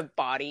judgment of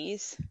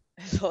bodies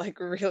like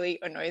really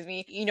annoys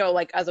me. You know,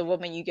 like as a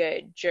woman, you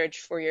get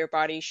judged for your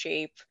body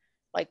shape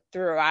like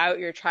throughout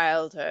your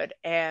childhood,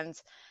 and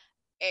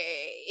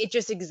it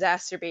just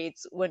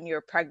exacerbates when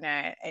you're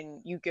pregnant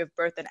and you give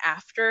birth and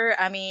after.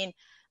 I mean,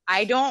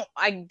 I don't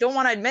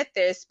want to admit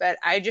this, but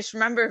I just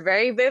remember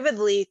very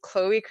vividly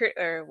Kourtney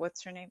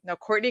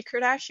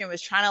Kardashian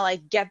was trying to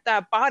like get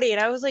that body,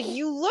 and I was like,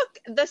 you look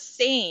the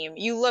same.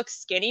 You look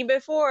skinny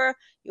before,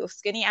 you look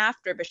skinny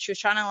after, but she was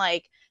trying to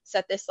like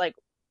set this like,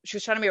 she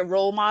was trying to be a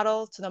role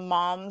model to the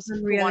moms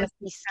who want to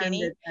be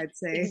skinny. I'd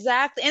say.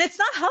 Exactly. And it's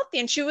not healthy,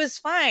 and she was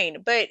fine,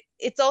 but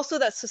it's also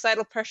that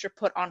societal pressure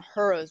put on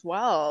her as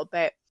well.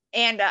 But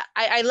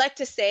I like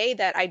to say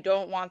that I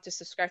don't want to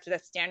subscribe to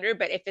that standard,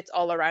 but if it's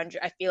all around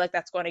you, I feel like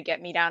that's going to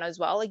get me down as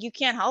well. Like you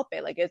can't help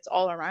it. Like it's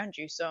all around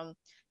you. So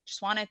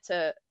just wanted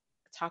to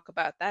talk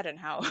about that and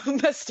how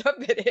messed up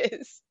it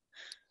is.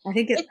 I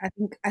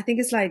think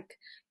it's like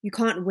you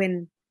can't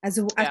win as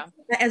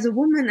a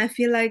woman. I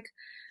feel like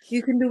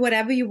you can do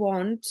whatever you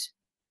want.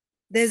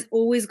 There's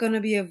always going to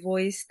be a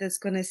voice that's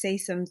going to say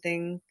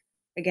something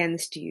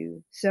against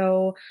you.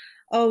 So,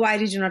 oh, why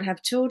did you not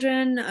have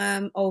children?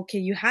 Okay,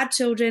 you had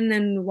children,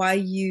 and why are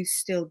you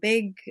still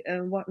big?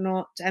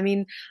 Whatnot. I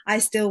mean, I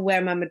still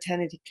wear my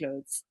maternity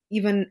clothes.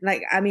 Even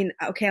like, I mean,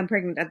 okay, I'm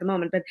pregnant at the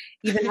moment, but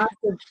even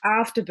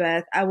after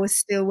birth, I was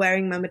still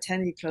wearing my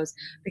maternity clothes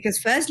because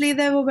firstly,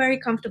 they were very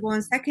comfortable,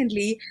 and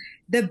secondly,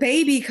 the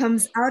baby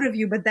comes out of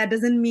you, but that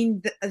doesn't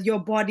mean that your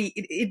body,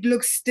 it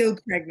looks still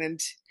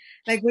pregnant.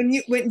 Like when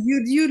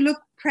you look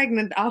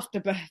pregnant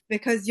after birth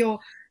because your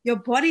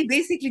body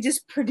basically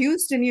just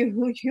produced a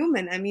new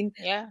human. I mean,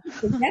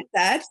 forget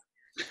that.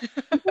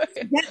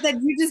 Forget that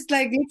you just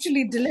like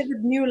literally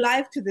delivered new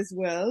life to this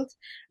world,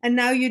 and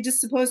now you're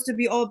just supposed to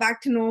be all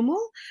back to normal.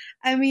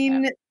 I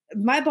mean,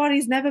 my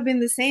body's never been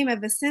the same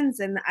ever since,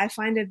 and I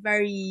find it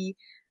very,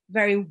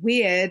 very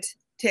weird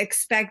to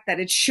expect that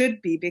it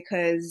should be,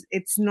 because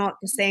it's not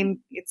the same.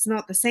 It's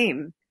not the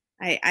same.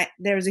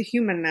 There's a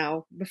human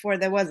now before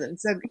there wasn't.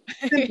 So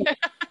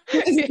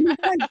simple.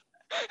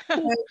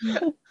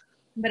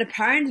 But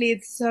apparently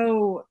it's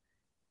so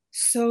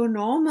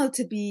normal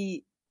to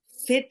be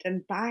fit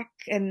and back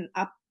and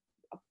up,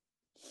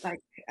 like,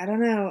 I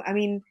don't know. I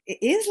mean, it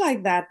is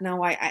like that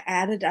now. I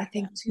added, I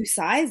think, 2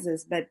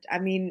 sizes, but I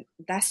mean,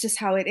 that's just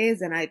how it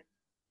is. And I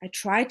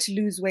tried to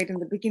lose weight in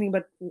the beginning,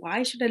 but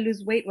why should I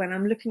lose weight when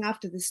I'm looking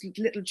after this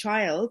little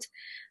child,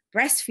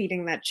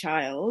 breastfeeding that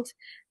child?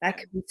 That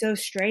could be so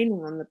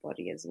straining on the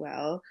body as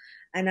well.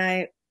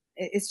 And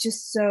it's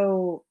just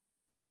so,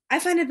 I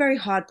find it very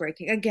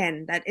heartbreaking,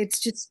 again, that it's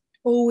just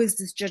always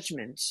this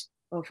judgment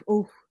of,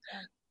 oh,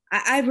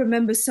 I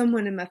remember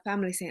someone in my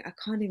family saying, I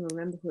can't even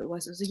remember who it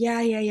was. It was,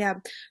 yeah,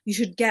 you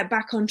should get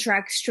back on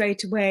track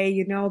straight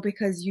away,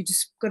 because you're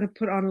just going to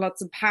put on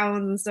lots of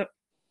pounds. So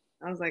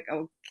I was like,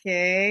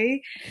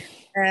 okay,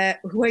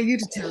 who are you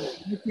to tell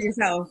me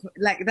yourself?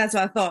 Like, that's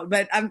what I thought,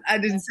 but I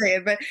didn't say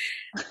it. But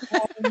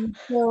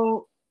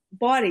so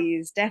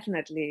bodies,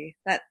 definitely,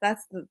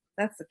 that's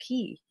the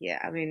key. Yeah,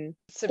 I mean,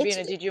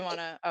 Sabrina, did you want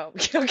to? Oh,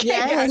 okay.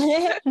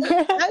 Yeah,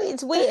 no,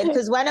 it's weird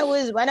because when I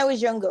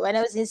was younger, when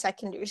I was in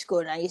secondary school,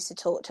 and I used to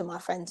talk to my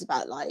friends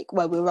about like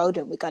when we're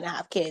older, we're gonna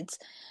have kids,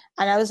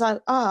 and I was like,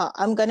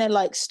 I'm gonna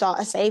like start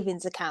a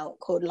savings account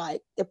called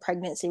like the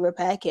pregnancy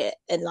repair kit,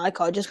 and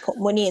like I'll just put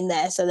money in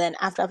there, so then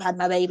after I've had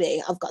my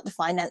baby, I've got the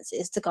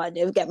finances to kind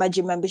of get my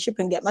gym membership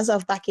and get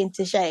myself back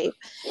into shape.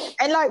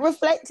 And like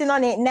reflecting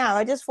on it now,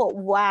 I just thought,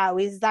 wow,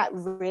 is that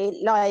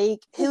really, like,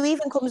 who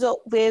even comes up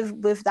with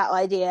that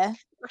idea?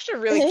 Actually,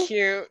 really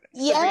cute.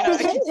 Yeah. I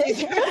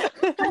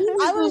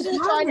was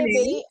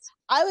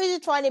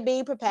just trying to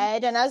be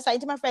prepared, and I was saying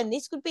to my friend,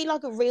 this could be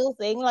like a real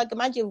thing. Like,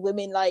 imagine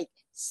women like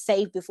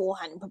save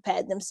beforehand and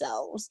prepared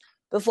themselves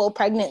before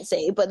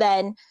pregnancy, but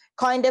then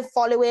kind of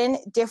following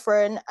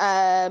different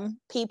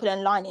people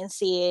online and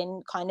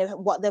seeing kind of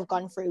what they've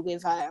gone through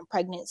with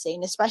pregnancy,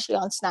 and especially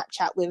on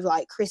Snapchat with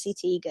like Chrissy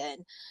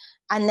Teigen.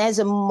 And there's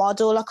a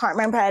model, I can't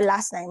remember her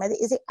last name.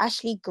 Is it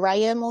Ashley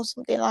Graham or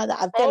something like that?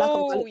 I feel like I've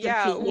got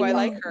it completely I wrong.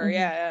 like her.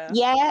 Yeah.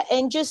 Yeah,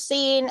 and just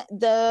seeing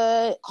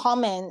the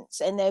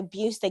comments and the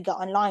abuse they get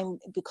online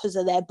because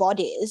of their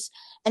bodies,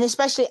 and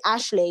especially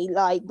Ashley,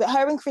 like, but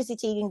her and Chrissy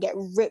Teigen get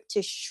ripped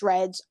to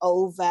shreds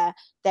over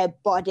their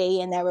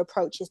body and their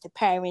approaches to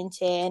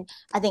parenting,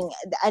 I think,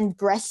 and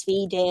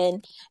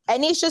breastfeeding.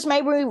 And it's just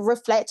made me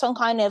reflect on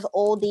kind of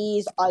all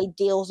these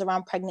ideals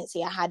around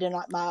pregnancy I had in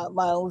like my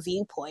own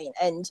viewpoint.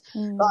 And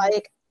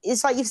like,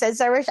 it's like you said,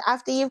 Sarah,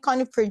 after you've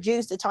kind of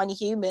produced a tiny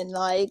human,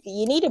 like,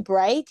 you need a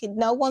break.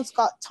 No one's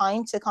got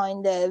time to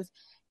kind of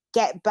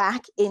get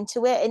back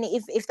into it. And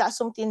if that's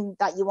something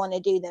that you want to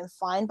do, then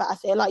fine. But I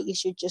feel like you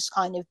should just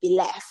kind of be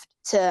left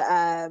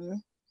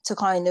to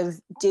kind of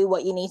do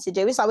what you need to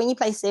do. It's like when you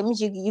play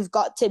Sims, you've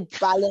got to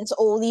balance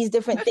all these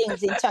different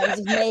things in terms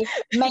of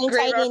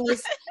maintaining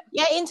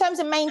in terms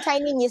of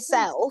maintaining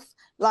yourself.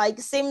 Like,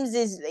 Sims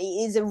is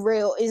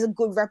a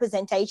good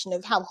representation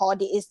of how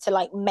hard it is to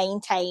like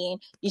maintain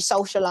your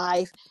social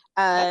life,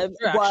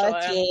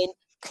 working,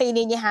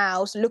 cleaning your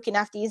house, looking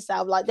after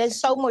yourself. Like, there's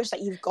so much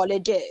that you've got to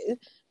do,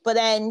 but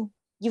then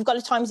you've got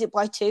to times it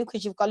by 2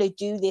 because you've got to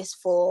do this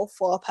for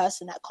a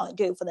person that can't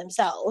do it for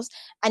themselves.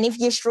 And if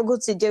you struggle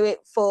to do it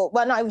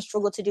not even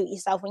struggle to do it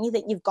yourself, when you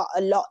think you've got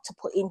a lot to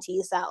put into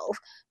yourself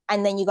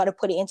and then you got to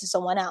put it into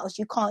someone else,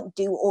 you can't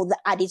do all the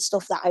added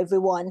stuff that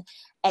everyone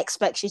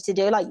expects you to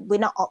do. Like, we're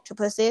not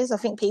octopuses. I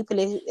think people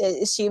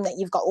assume that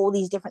you've got all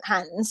these different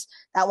hands,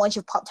 that once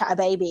you've popped out a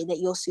baby that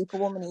you're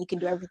Superwoman and you can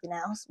do everything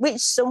else,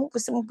 which some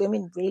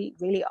women really,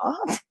 really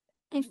are.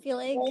 I feel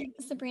like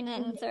Sabrina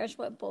and Sarah,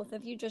 what both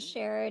of you just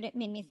shared, it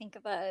made me think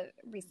of a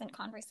recent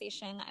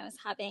conversation I was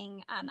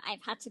having.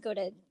 I've had to go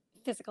to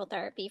physical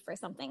therapy for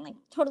something like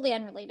totally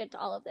unrelated to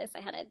all of this. I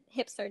had a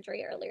hip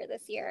surgery earlier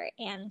this year,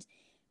 and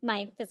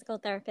my physical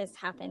therapist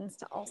happens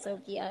to also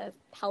be a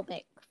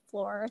pelvic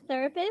floor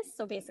therapist.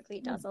 So basically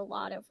does a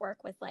lot of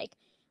work with like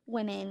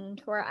women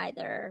who are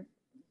either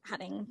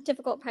having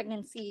difficult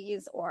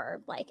pregnancies or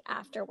like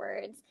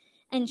afterwards.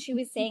 And she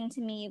was saying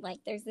to me, like,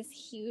 there's this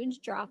huge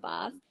drop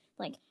off.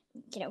 Like,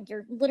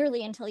 you're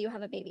literally, until you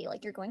have a baby,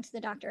 like, you're going to the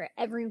doctor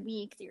every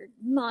week, you're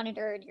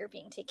monitored, you're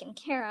being taken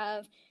care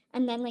of.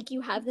 And then, like,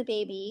 you have the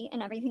baby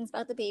and everything's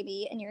about the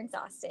baby and you're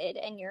exhausted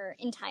and your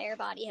entire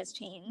body has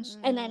changed.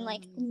 And then,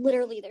 like,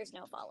 literally there's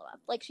no follow up.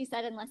 Like she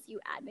said, unless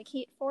you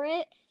advocate for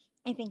it,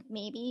 I think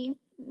maybe,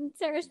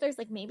 Sarah, there's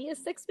like maybe a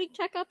 6-week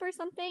checkup or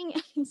something.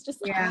 It's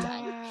just like,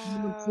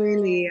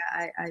 really,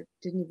 I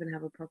didn't even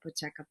have a proper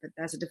checkup, but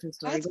that's a different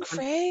story. That's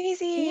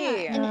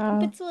crazy. Yeah.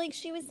 But so like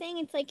she was saying,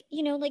 it's like,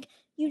 like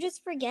you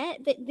just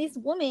forget that this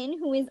woman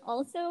who is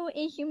also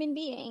a human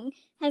being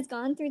has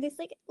gone through this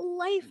like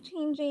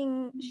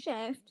life-changing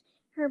shift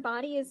her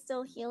body is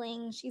still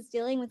healing. She's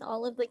dealing with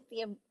all of like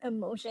the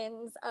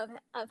emotions of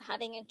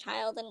having a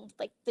child and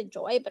like the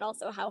joy, but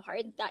also how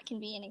hard that can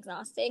be and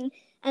exhausting.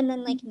 And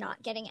then like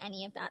not getting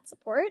any of that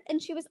support.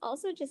 And she was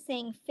also just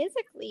saying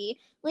physically,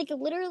 like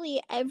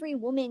literally every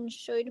woman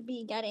should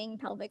be getting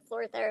pelvic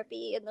floor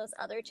therapy and those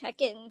other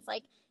check-ins,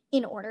 like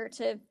in order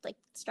to like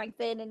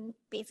strengthen and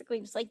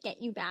basically just like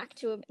get you back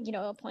to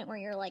a point where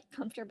you're like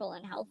comfortable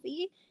and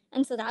healthy.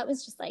 And so that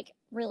was just like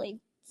really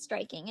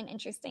striking and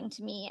interesting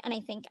to me. And I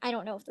think, I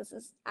don't know if this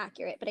is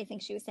accurate, but I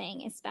think she was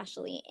saying,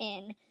 especially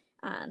in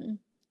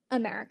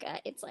America,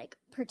 it's like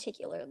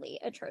particularly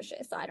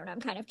atrocious. So I don't know.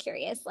 I'm kind of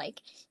curious,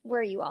 like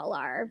where you all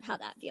are, how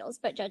that feels.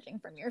 But judging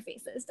from your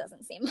faces,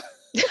 doesn't seem like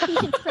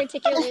it's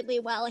particularly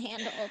well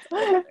handled in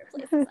other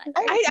places.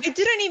 I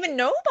didn't even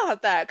know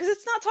about that because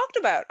it's not talked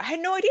about. I had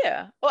no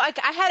idea. Well,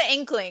 I had an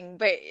inkling,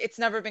 but it's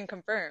never been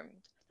confirmed.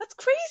 That's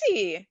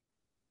crazy.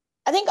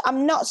 I think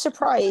I'm not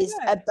surprised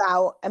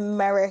about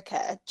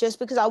America just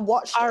because I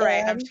watched. All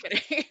right, I'm just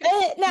kidding.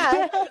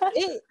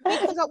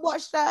 Because I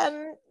watched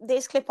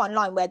this clip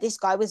online where this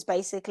guy was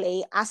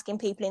basically asking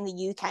people in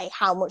the UK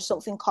how much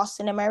something costs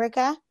in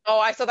America. Oh,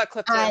 I saw that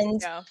clip too.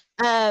 And yeah.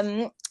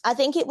 I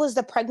think it was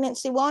the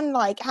pregnancy one,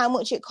 like how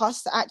much it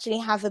costs to actually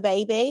have a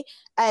baby,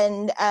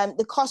 and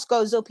the cost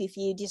goes up if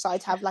you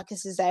decide to have like a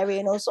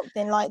cesarean or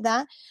something like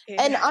that.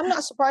 Yeah. And I'm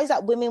not surprised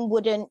that women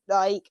wouldn't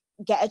like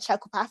get a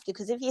checkup after,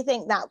 because if you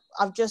think that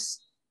I've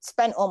just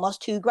spent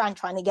almost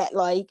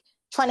 $2,000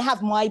 trying to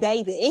have my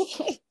baby,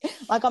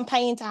 like I'm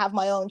paying to have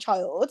my own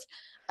child,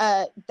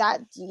 saying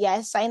that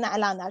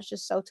aloud, that's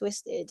just so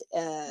twisted.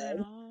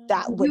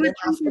 That women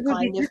have to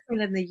kind of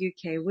different in the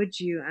UK, would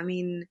you? I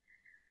mean,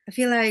 I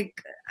feel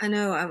like, I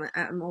know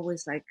I'm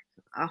always like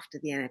after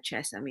the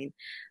NHS, I mean,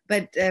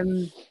 but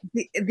the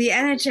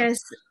NHS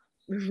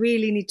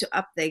really need to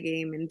up their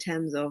game in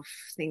terms of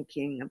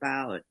thinking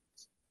about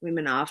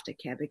women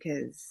aftercare,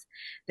 because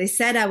they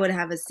said I would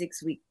have a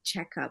 6-week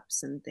checkup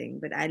something,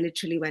 but I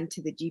literally went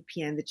to the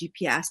GP and the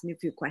GP asked me a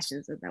few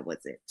questions and that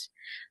was it.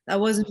 That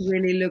wasn't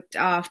really looked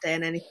after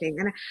and anything.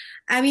 And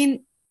I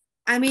mean,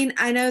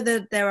 I know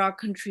that there are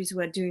countries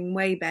who are doing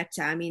way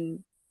better. I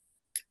mean,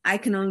 I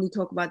can only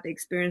talk about the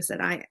experience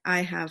that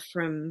I have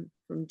from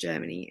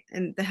Germany,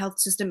 and the health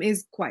system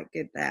is quite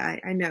good there.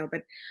 I know,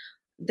 but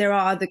there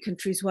are other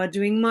countries who are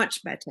doing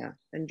much better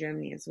than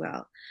Germany as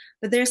well.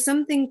 But there's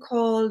something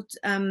called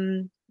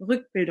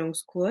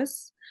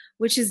Rückbildungskurs,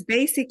 which is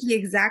basically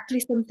exactly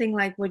something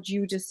like what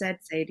you just said,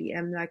 Sadie,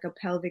 like a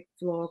pelvic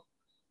floor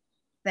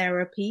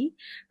therapy,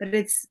 but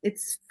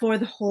it's for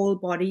the whole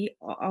body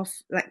of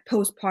like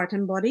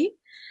postpartum body,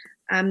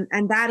 and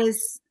that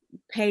is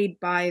paid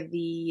by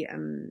the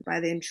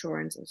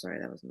insurance. I'm sorry,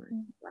 that was my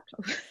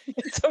laptop.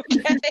 It's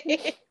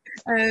okay.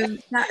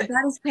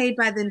 That is paid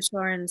by the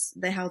insurance,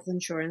 the health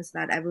insurance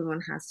that everyone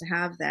has to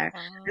have there.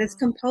 And it's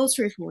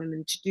compulsory for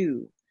women to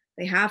do.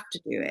 They have to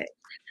do it.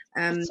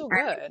 That's so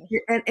good.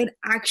 And it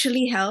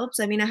actually helps.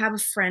 I mean, I have a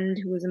friend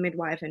who was a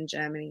midwife in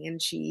Germany,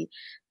 and she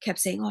kept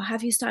saying, "Oh,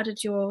 have you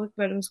started your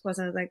Rückbildungskurs?"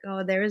 And I was like,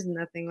 "Oh, there is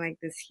nothing like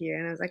this here."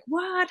 And I was like,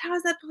 "What? How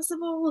is that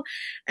possible?"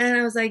 And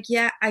I was like,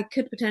 "Yeah, I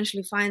could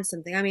potentially find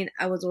something." I mean,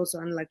 I was also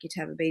unlucky to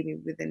have a baby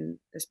within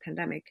this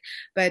pandemic,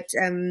 but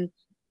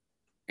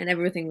and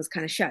everything was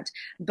kind of shut.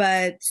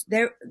 But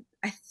there,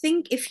 I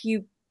think if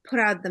you put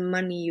out the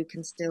money, you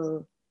can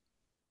still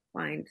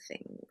find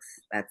things.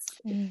 That's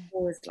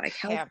always like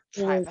health.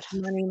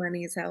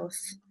 Money is health.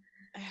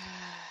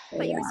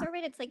 But you're so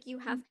right. It's like you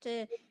have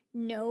to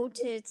know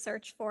to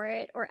search for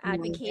it or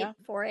advocate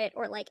for it,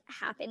 or like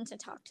happen to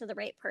talk to the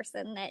right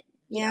person that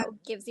you know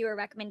gives you a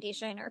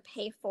recommendation or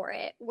pay for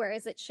it.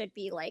 Whereas it should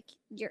be like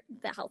the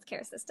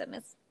healthcare system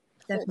is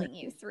holding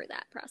you through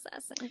that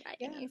process and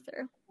guiding you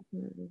through.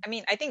 I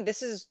mean, I think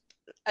this is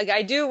like,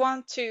 I do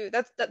want to.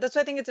 That's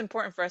why I think it's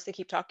important for us to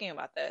keep talking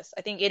about this.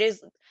 I think it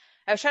is.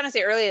 I was trying to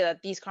say earlier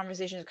that these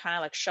conversations kind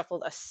of like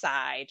shuffled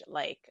aside,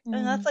 like,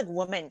 and that's like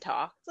woman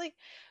talk. It's like,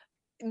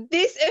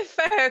 this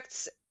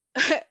affects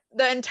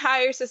the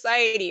entire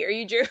society. Are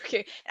you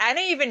joking? I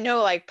didn't even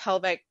know like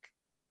pelvic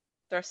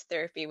thrust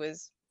therapy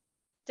was.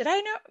 Did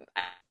I know?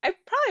 I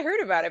probably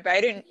heard about it, but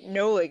I didn't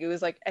know like it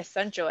was like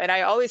essential. And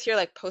I always hear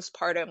like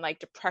postpartum, like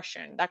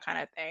depression, that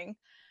kind of thing.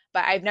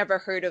 But I've never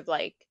heard of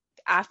like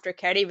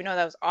aftercare. I didn't even know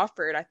that was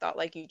offered. I thought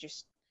like you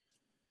just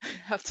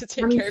have to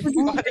take care of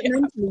your body.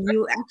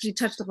 You actually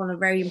touched upon a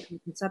very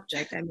important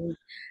subject. I mean,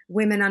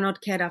 women are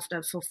not cared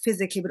after for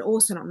physically, but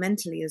also not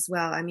mentally as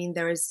well. I mean,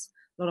 there is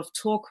a lot of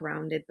talk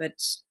around it, but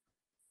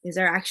is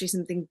there actually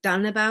something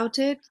done about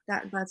it?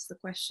 That's the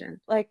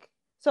question. Like,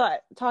 so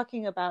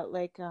talking about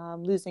like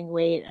losing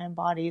weight and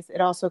bodies,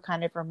 it also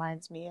kind of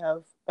reminds me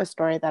of a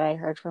story that I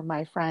heard from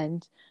my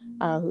friend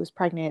who's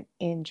pregnant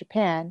in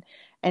Japan.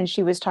 And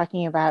she was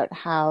talking about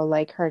how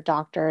like her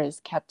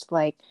doctors kept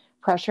like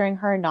pressuring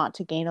her not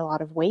to gain a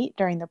lot of weight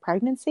during the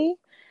pregnancy.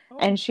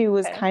 And she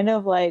was kind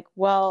of like,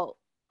 well,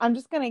 I'm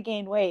just gonna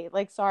gain weight.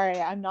 Like, sorry,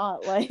 I'm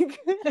not like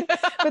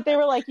but they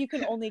were like, you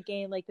can only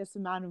gain like this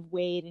amount of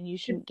weight and you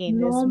shouldn't gain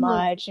this Normal.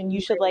 much and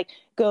you should like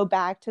go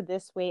back to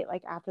this weight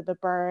like after the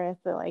birth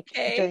or like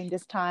Okay. during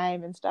this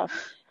time and stuff.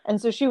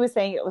 And so she was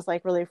saying it was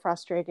like really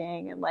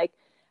frustrating and like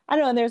I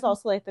don't know, and there's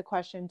also like the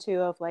question too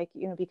of like,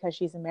 you know, because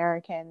she's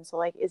American, so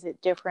like is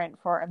it different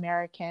for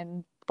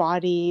American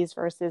bodies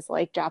versus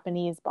like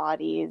Japanese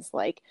bodies?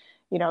 Like,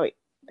 you know,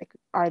 like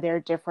are there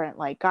different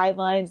like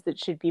guidelines that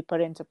should be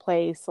put into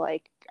place?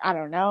 Like, I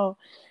don't know.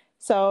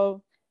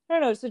 So I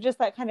don't know. So just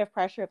that kind of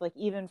pressure of like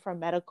even from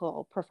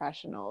medical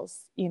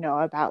professionals, you know,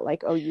 about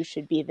like, oh, you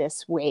should be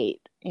this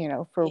weight, you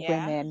know, for Yeah.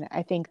 women.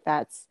 I think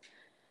that's,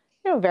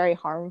 you know, very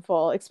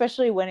harmful,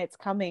 especially when it's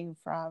coming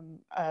from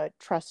a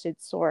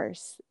trusted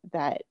source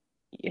that,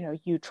 you know,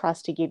 you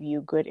trust to give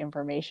you good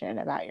information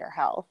about your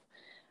health.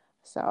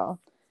 So,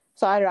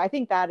 so I don't know. I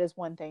think that is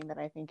one thing that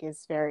I think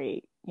is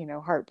very, you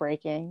know,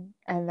 heartbreaking.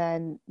 And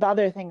then the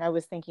other thing I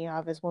was thinking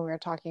of is when we were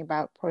talking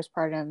about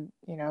postpartum,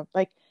 you know,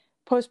 like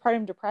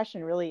postpartum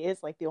depression really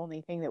is like the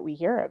only thing that we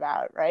hear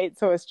about, right?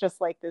 So it's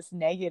just like this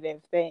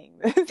negative thing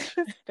that's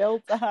just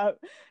built up,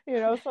 you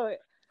know. So I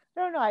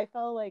don't know. I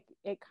felt like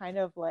it kind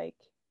of like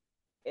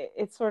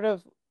it sort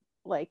of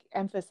like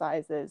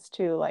emphasizes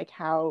too like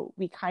how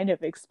we kind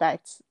of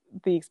expect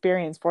the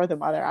experience for the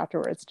mother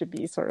afterwards to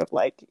be sort of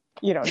like,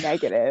 you know,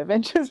 negative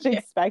and just Yeah.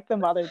 expect the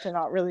mother to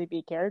not really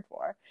be cared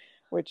for,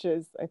 which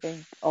is I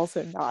think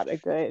also not a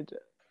good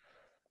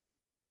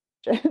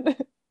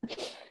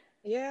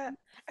Yeah.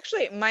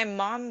 Actually, my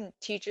mom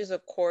teaches a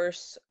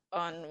course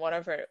on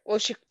whatever. Well,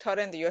 she taught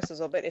it in the US as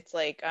well, but it's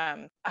like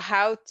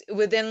how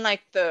within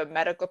like the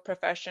medical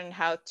profession,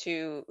 how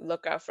to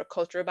look out for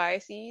cultural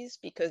biases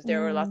because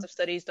there were lots Mm, of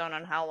studies done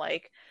on how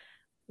like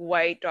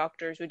white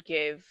doctors would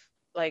give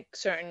like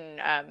certain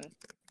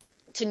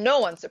to no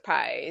one's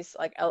surprise,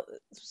 like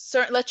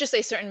certain, let's just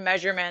say certain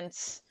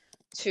measurements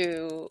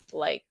to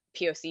like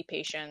POC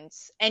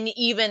patients, and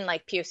even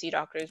like POC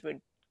doctors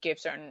would give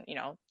certain, you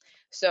know,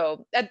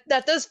 so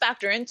that does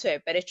factor into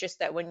it, but it's just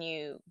that when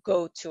you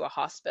go to a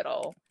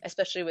hospital,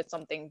 especially with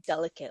something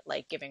delicate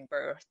like giving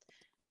birth,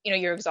 you know,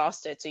 you're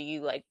exhausted, so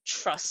you like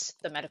trust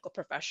the medical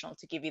professional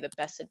to give you the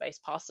best advice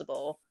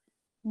possible.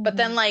 But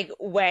then mhm. like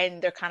when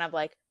they're kind of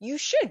like, you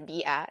should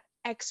be at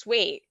X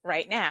weight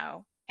right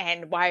now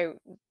and Y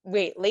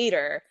weight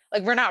later,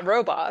 like we're not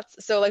robots.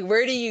 So like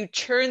where do you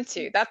turn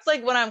to? That's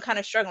like what I'm kind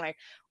of struggling. Like,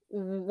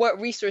 what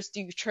resource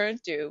do you turn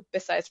to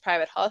besides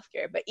private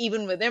healthcare? But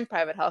even within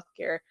private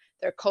healthcare,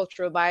 there are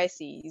cultural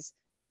biases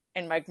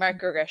and like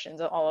microaggressions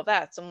and all of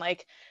that. So I'm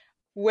like,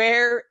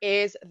 where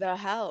is the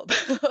help?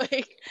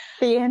 Like,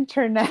 The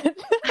internet.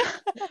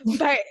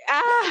 but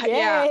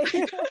yeah.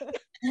 Yay.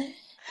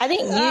 I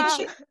think Ah,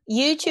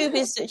 YouTube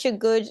is such a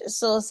good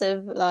source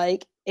of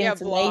like yeah,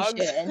 blogs.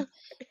 information.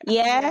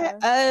 Yeah,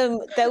 Yeah.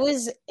 there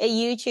was a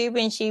YouTuber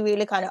and she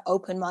really kind of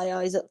opened my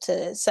eyes up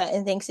to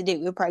certain things to do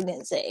with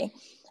pregnancy.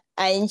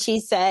 And she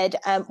said,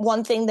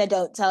 one thing they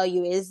don't tell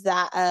you is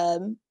that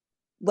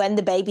when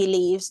the baby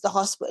leaves the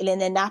hospital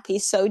in a nappy,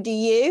 so do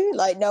you.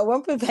 Like no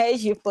one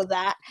prepares you for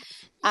that.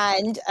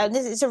 And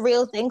this is a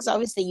real thing. So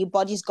obviously your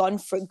body's gone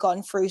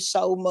through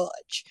so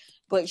much.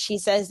 But she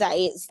says that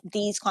it's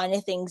these kind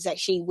of things that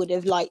she would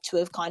have liked to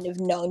have kind of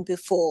known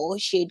before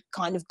she'd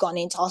kind of gone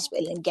into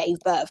hospital and gave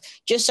birth,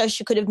 just so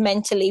she could have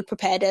mentally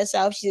prepared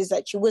herself. She says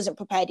that she wasn't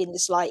prepared in the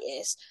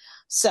slightest.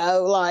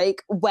 So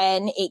like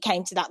when it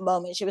came to that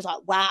moment, she was like,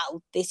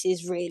 wow, this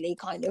is really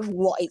kind of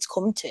what it's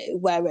come to.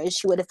 Whereas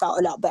she would have felt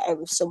a lot better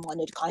if someone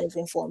had kind of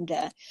informed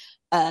her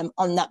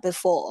on that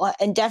before.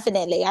 And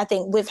definitely, I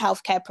think with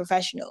healthcare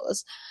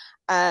professionals,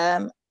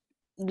 um,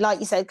 like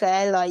you said,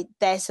 Claire, like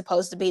they're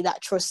supposed to be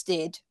that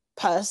trusted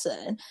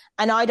person.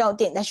 And I don't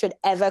think they should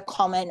ever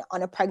comment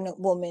on a pregnant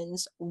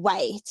woman's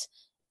weight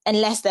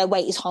unless their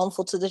weight is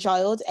harmful to the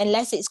child,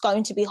 unless it's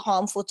going to be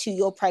harmful to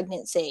your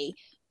pregnancy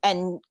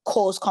and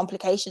cause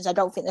complications. I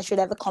don't think they should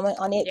ever comment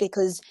on it Yeah.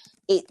 because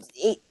it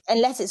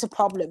unless it's a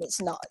problem,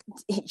 it's not.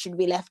 It should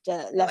be left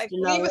Like,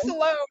 alone. leave us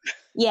alone.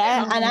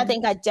 Yeah, Yeah. and I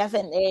think I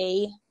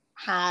definitely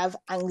have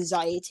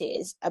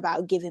anxieties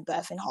about giving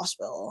birth in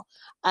hospital.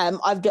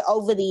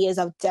 Over the years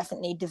I've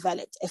definitely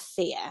developed a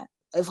fear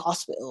of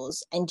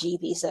hospitals and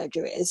GP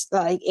surgeries.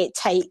 Like it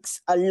takes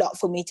a lot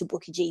for me to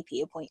book a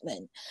GP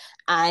appointment,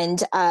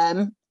 and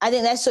I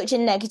think there's such a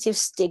negative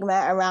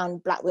stigma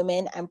around Black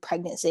women and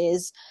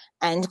pregnancies,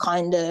 and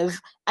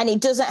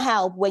it doesn't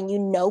help when you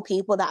know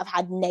people that have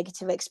had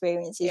negative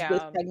experiences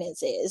with Yeah.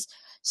 pregnancies.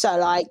 So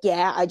like,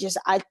 yeah,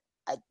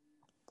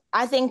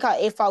 I think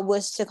if I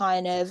was to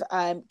kind of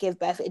give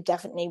birth, it'd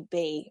definitely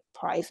be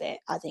private.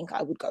 I think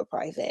I would go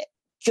private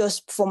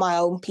just for my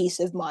own peace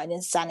of mind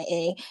and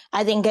sanity.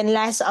 I think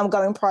unless I'm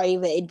going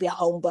private, it'd be a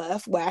home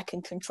birth where I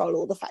can control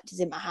all the factors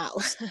in my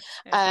house.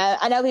 Yeah.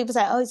 I know people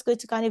say, oh, it's good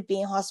to kind of be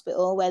in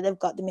hospital where they've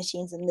got the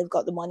machines and they've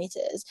got the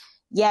monitors.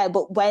 Yeah,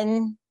 but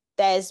when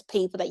there's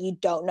people that you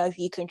don't know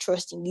who you can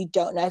trust and you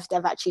don't know if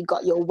they've actually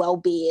got your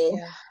well-being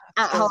Yeah.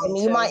 at home.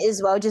 You too. might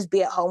as well just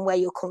be at home where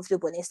you're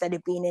comfortable instead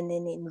of being in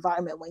an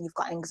environment when you've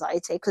got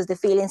anxiety, because the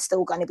feeling's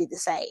still going to be the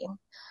same.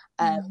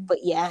 But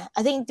yeah,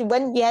 I think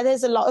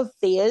there's a lot of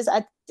fears.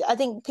 I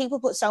think people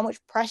put so much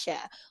pressure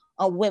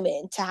on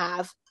women to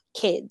have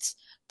kids,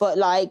 but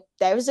like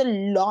there is a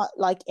lot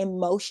like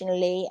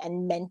emotionally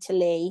and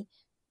mentally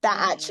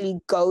that actually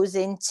goes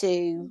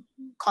into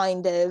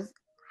kind of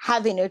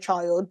having a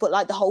child, but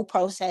like the whole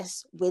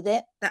process with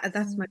it.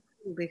 That's my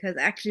clue, because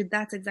actually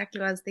that's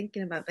exactly what I was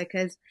thinking about,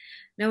 because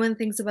no one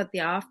thinks about the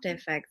after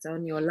effects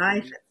on your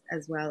life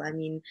as well. I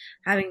mean,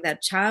 having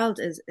that child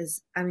is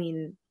I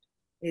mean,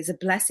 is a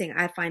blessing.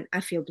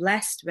 I feel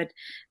blessed, but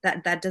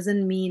that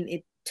doesn't mean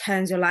it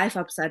turns your life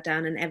upside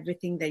down, and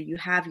everything that you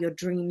have, your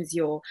dreams,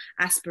 your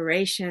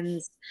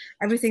aspirations,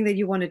 everything that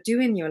you want to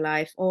do in your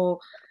life, or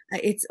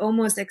it's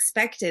almost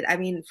expected. I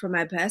mean, from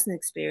my personal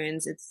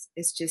experience,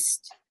 it's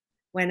just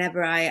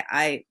whenever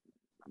I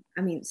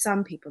mean,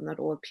 some people, not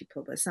all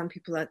people, but some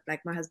people are,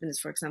 like my husband is,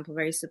 for example,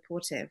 very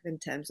supportive in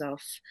terms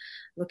of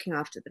looking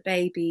after the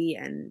baby.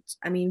 And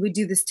I mean, we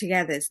do this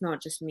together. It's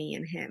not just me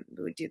and him,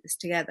 but we do this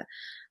together.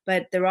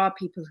 But there are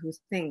people who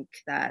think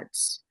that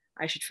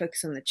I should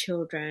focus on the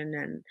children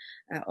and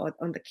or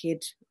on the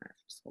kid. I've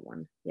just got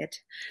one yet.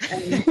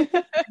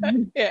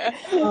 Yeah.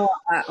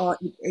 Or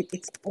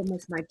it's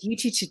almost my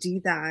duty to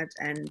do that,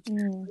 and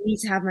me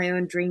to have my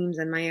own dreams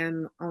and my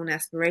own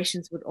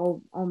aspirations would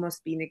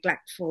almost be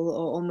neglectful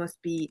or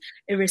almost be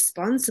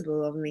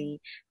irresponsible of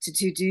me to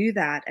do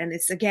that. And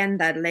it's again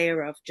that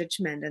layer of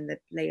judgment and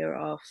that layer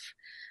of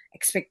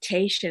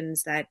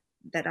expectations that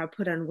are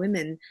put on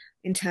women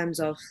in terms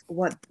of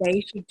what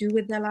they should do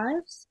with their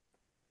lives.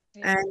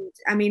 Yeah. And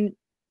I mean,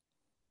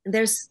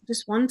 there's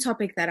just one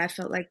topic that I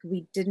felt like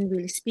we didn't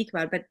really speak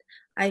about, but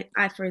I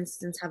for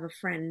instance, have a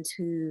friend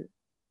who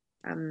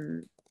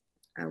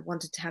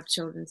wanted to have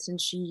children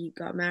since she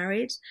got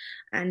married,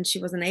 and she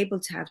wasn't able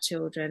to have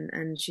children,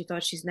 and she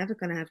thought she's never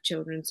going to have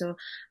children. So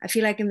I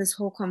feel like in this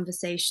whole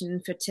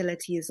conversation,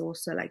 fertility is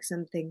also like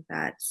something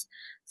that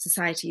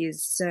society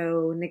is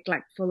so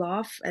neglectful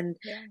of, and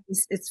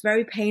it's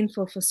very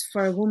painful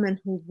for a woman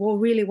who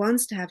really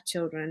wants to have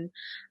children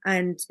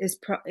and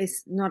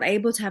is not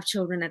able to have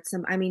children at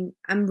some. I mean,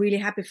 I'm really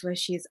happy for her.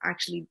 She's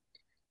actually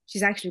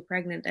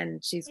pregnant,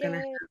 and she's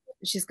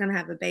gonna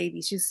have a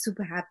baby. She's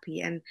super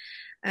happy. And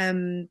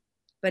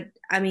but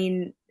I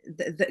mean,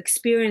 the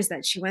experience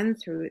that she went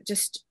through,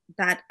 just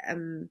that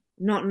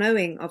not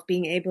knowing of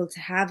being able to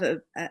have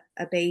a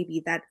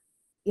baby, that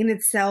in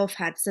itself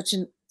had such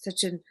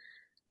an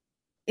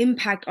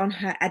impact on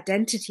her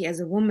identity as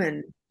a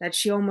woman, that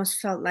she almost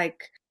felt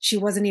like she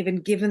wasn't even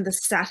given the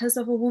status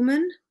of a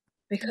woman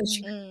because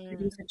she couldn't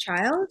produce a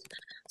child.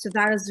 So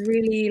that is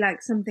really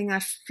like something I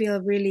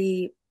feel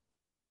really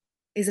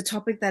is a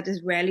topic that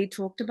is rarely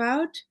talked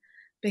about,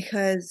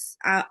 because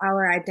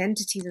our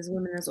identities as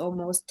women is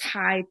almost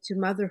tied to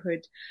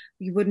motherhood.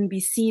 We wouldn't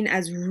be seen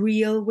as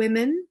real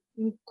women,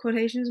 in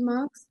quotations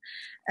marks,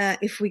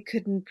 if we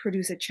couldn't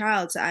produce a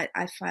child. So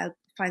I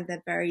find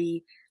that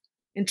very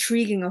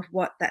intriguing of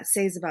what that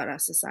says about our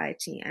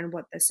society and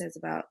what that says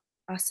about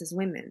us as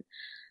women.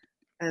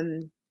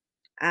 I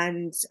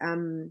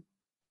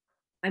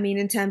mean,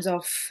 in terms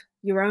of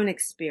your own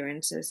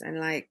experiences, and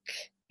like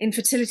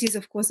infertility is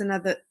of course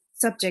another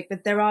subject,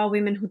 but there are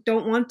women who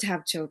don't want to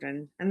have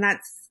children, and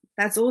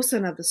that's also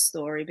another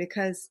story,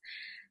 because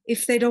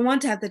if they don't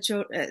want to have the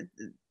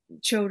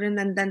children,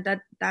 then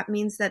that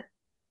means that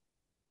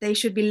they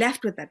should be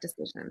left with that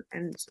decision,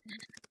 and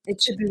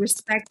it should be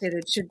respected.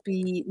 It should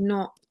be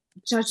not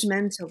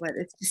judgmental, but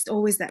it's just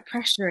always that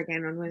pressure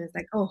again on women. It's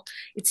like, oh,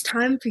 it's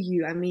time for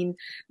you. I mean,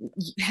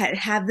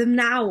 have them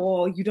now,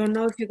 or you don't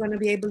know if you're going to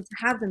be able to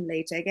have them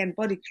later. Again,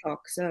 body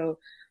clock. So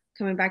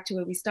coming back to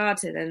where we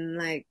started, and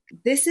like,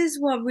 this is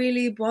what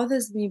really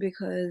bothers me,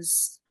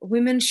 because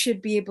women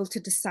should be able to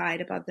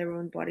decide about their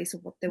own bodies,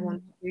 of what they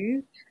want to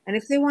do. And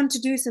if they want to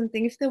do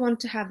something, if they want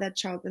to have that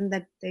child, then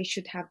that they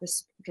should have the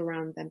support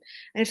around them.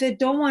 And if they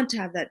don't want to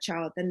have that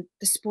child, then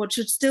the support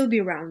should still be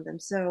around them.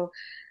 So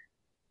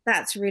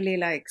that's really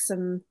like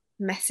some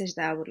message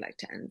that I would like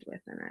to end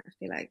with. And I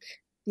feel like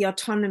the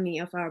autonomy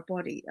of our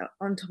body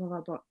on top of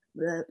our body.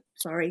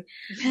 Sorry.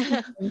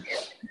 I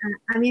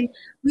mean,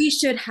 we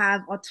should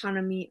have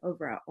autonomy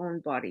over our own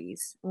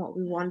bodies and what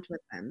we want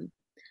with them.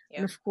 Yeah.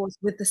 And of course,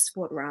 with the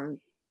support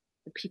around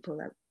the people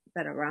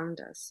that are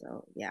around us.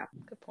 So, yeah.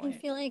 Good point. I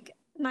feel like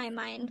my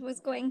mind was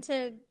going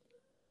to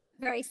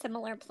very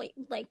similar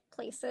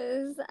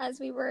places as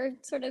we were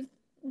sort of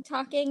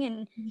talking.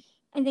 And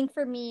I think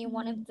for me,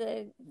 one of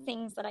the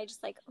things that I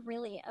just like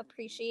really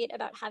appreciate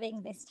about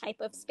having this type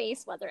of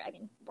space, whether, I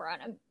mean, we're on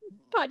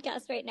a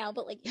podcast right now,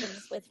 but like even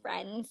just with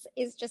friends,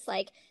 is just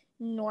like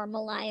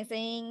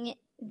normalizing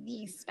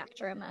the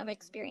spectrum of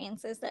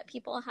experiences that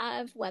people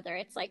have, whether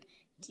it's like,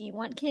 do you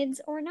want kids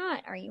or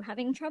not? Are you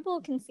having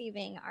trouble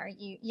conceiving? Are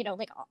you,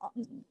 like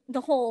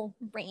the whole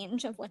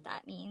range of what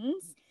that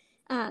means.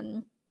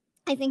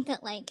 I think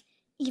that like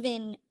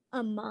even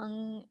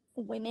among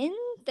women,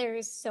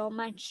 there's so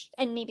much,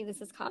 and maybe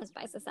this is caused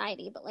by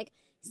society, but like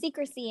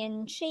secrecy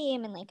and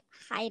shame and like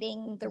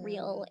hiding the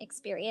real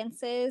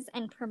experiences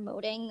and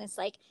promoting this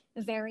like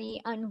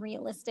very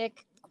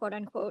unrealistic, quote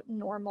unquote,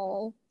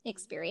 normal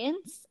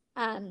experience.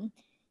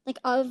 Like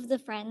of the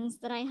friends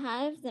that I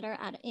have that are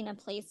in a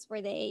place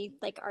where they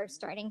like are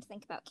starting to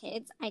think about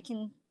kids, I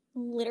can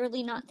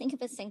literally not think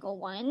of a single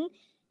one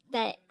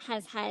that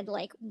has had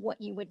like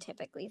what you would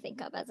typically think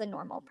of as a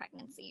normal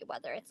pregnancy,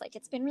 whether it's like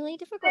it's been really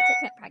difficult to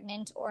get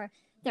pregnant, or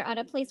they're at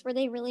a place where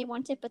they really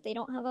want it but they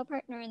don't have a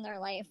partner in their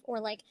life, or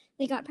like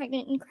they got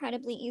pregnant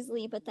incredibly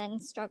easily but then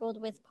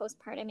struggled with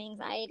postpartum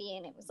anxiety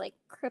and it was like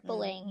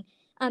crippling.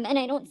 And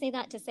I don't say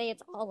that to say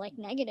it's all like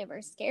negative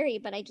or scary,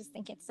 but I just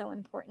think it's so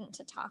important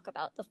to talk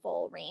about the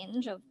full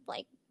range of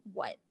like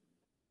what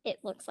it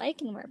looks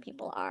like and where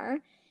people are.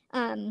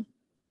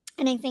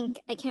 And I think,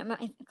 I can't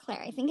remember,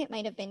 Claire, I think it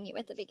might have been you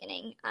at the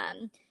beginning,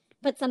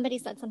 but somebody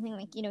said something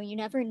like, you know, you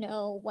never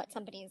know what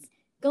somebody's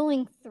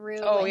going through.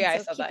 Oh, and yeah, I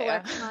so saw that, people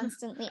yeah. are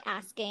constantly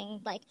asking,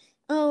 like,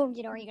 oh,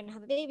 you know, are you going to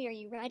have a baby? Are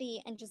you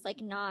ready? And just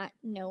like not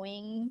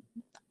knowing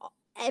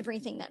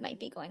everything that might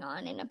be going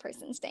on in a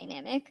person's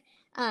dynamic.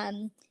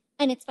 And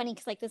it's funny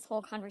because like this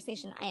whole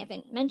conversation, I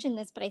haven't mentioned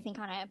this, but I think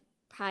on a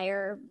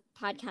prior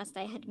podcast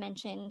I had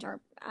mentioned,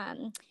 or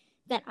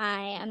that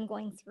I am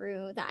going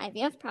through the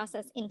IVF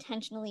process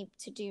intentionally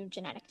to do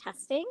genetic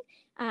testing.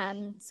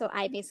 So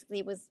I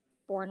basically was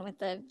born with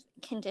a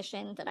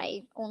condition that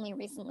I only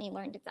recently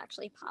learned it's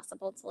actually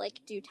possible to like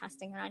do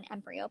testing on an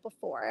embryo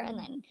before and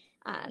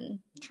then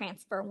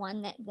transfer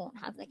one that won't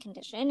have the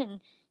condition. And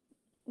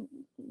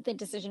the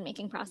decision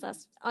making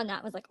process on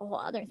that was like a whole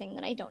other thing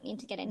that I don't need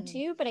to get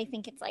into. But I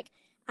think it's like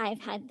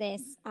I've had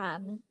this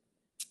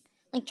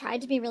like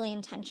tried to be really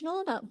intentional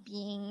about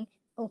being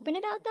open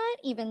about that,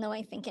 even though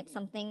I think it's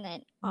something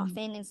that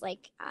often is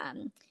like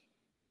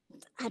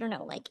I don't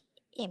know, like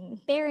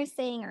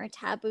embarrassing or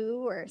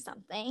taboo or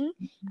something.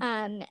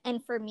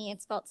 And for me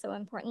it's felt so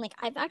important. Like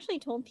I've actually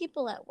told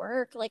people at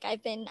work, like I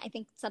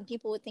think some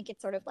people would think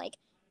it's sort of like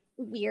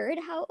weird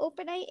how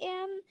open I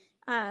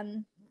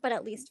am. But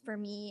at least for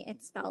me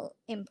it's felt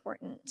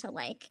important to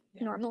like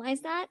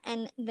normalize that.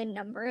 And the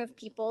number of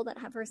people that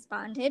have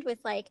responded with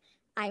like,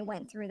 I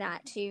went through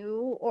that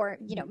too, or,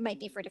 you know, might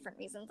be for different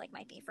reasons, like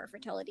might be for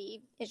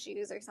fertility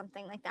issues or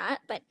something like that.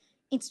 But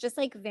it's just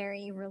like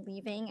very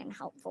relieving and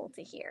helpful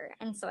to hear.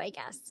 And so I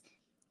guess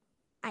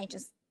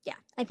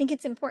I think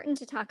it's important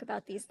to talk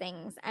about these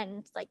things.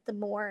 And like the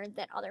more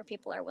that other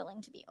people are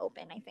willing to be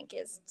open, I think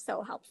is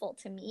so helpful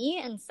to me.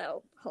 And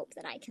so hope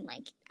that I can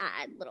like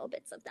add little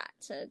bits of that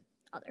to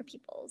other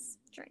people's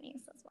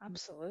journeys as well.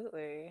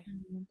 Absolutely.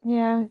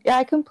 Yeah,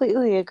 I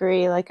completely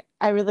agree. Like,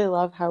 I really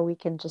love how we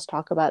can just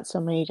talk about so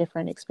many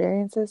different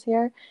experiences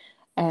here,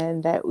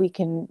 and that we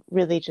can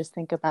really just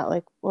think about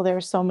like, well, there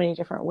are so many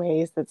different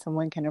ways that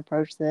someone can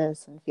approach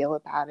this and feel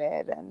about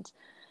it. And,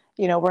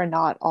 you know, we're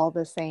not all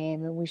the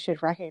same, and we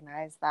should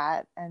recognize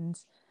that. And,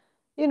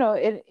 you know,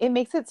 it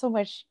makes it so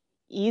much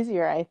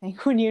easier, I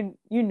think, when you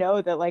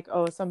know that like,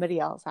 oh, somebody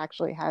else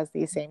actually has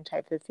these same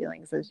types of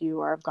feelings as you,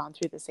 or have gone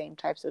through the same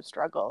types of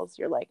struggles.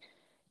 You're like,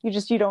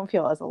 you don't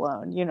feel as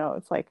alone. You know,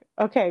 it's like,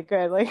 okay,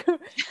 good. Like,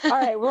 all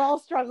right, we're all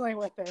struggling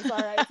with this. All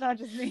right, it's not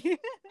just me.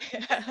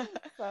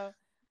 So,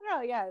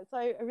 no, yeah. So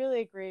I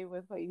really agree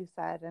with what you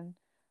said. And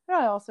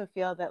I also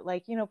feel that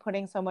like, you know,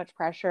 putting so much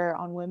pressure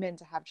on women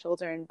to have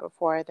children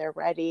before they're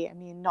ready. I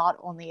mean, not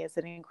only is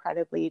it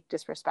incredibly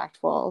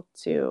disrespectful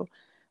to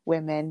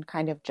women,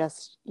 kind of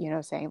just, you know,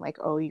 saying like,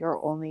 oh,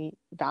 your only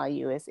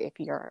value is if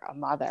you're a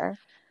mother,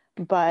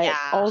 but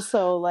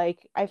also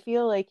like, I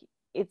feel like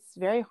it's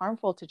very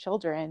harmful to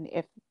children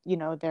if, you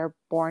know, they're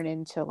born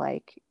into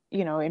like,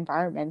 you know,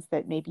 environments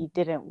that maybe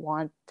didn't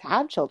want to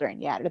have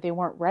children yet, or they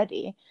weren't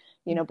ready,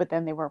 you know, but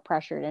then they were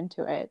pressured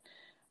into it.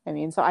 I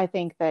mean, so I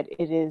think that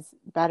it is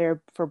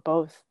better for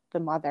both the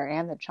mother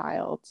and the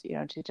child, you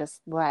know, to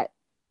just let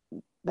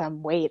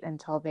them wait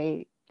until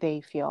they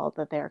feel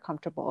that they're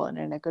comfortable and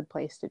in a good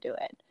place to do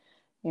it.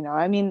 You know,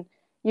 I mean,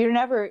 you're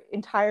never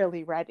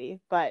entirely ready,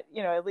 but,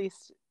 you know, at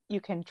least you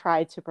can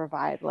try to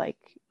provide like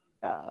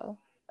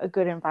a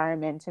good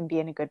environment and be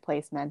in a good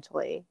place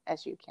mentally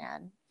as you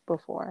can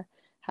before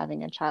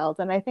having a child.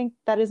 And I think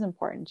that is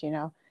important, you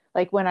know,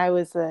 like when I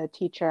was a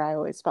teacher, I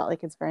always felt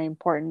like it's very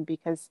important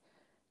because,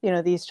 you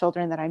know, these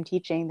children that I'm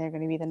teaching, they're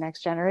going to be the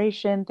next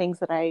generation. Things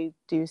that I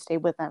do stay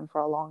with them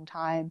for a long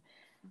time.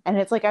 And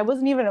it's like, I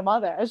wasn't even a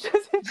mother, I was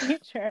just a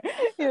teacher,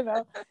 you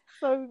know?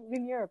 So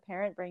when you're a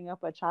parent bringing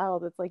up a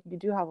child, it's like, you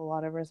do have a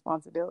lot of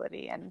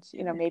responsibility, and,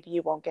 you know, maybe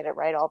you won't get it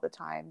right all the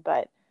time,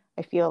 but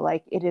I feel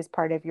like it is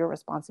part of your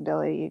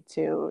responsibility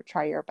to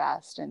try your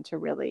best and to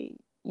really,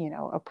 you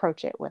know,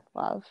 approach it with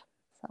love.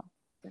 So.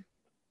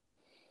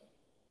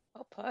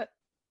 Well put.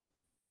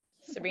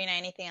 Sabrina,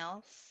 anything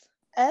else?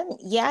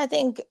 Yeah, I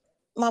think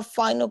my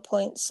final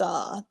points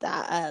are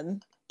that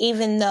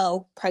even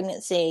though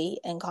pregnancy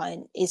and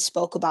kind is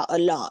spoke about a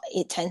lot,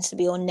 it tends to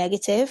be all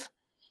negative.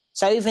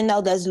 So even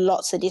though there's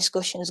lots of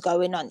discussions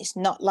going on, it's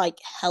not like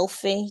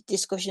healthy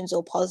discussions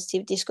or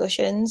positive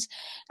discussions.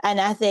 And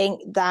I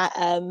think that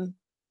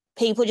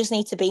people just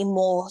need to be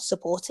more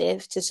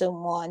supportive to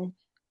someone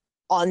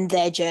on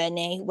their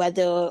journey,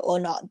 whether or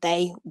not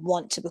they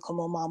want to become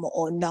a mom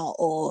or not,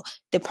 or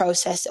the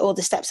process or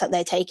the steps that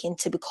they're taking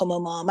to become a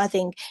mom. I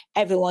think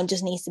everyone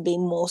just needs to be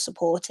more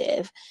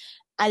supportive.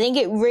 I think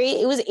it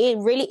was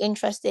really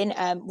interesting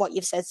what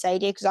you've said,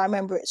 Sadie, because I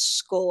remember at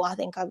school, I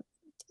think I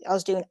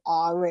was doing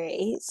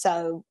RE,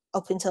 so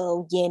up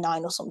until year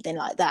 9 or something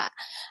like that.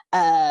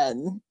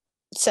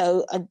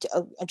 So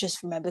I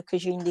just remember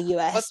because you're in the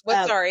US.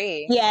 What's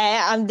RE?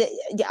 Yeah,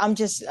 I'm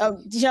just,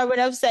 you know,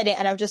 when I've said it,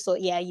 and I've just thought,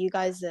 yeah, you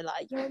guys are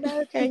like, you're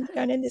American, you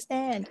don't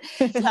understand.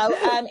 So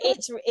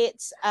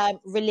it's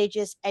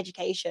religious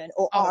education,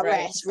 or RS,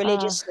 right.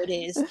 religious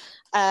studies,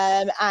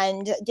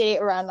 and did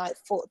it around like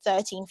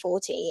 13,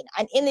 14.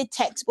 And in the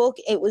textbook,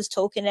 it was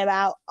talking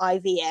about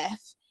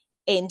IVF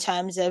in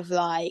terms of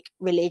like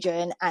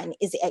religion and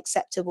is it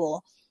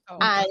acceptable.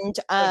 And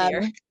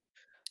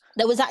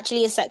there was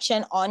actually a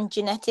section on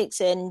genetics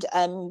and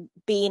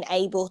being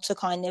able to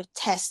kind of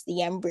test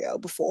the embryo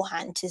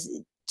beforehand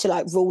to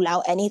like rule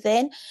out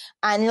anything.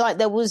 And like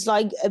there was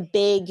like a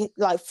big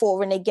like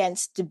for and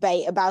against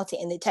debate about it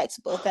in the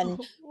textbook.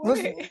 And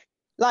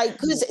like,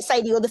 because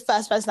Sadie, you're the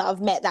first person that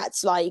I've met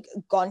that's like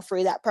gone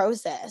through that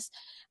process.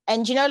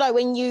 And you know, like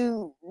when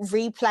you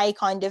replay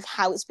kind of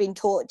how it's been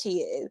taught to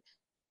you,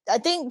 I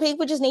think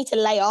people just need to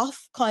lay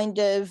off kind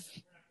of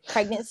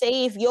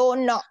pregnancy. If you're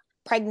not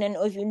pregnant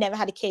or if you've never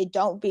had a kid,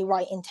 don't be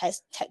writing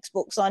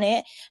textbooks on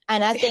it.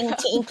 And I think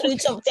to include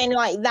something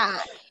like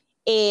that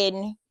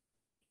in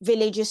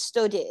religious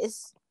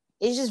studies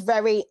is just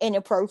very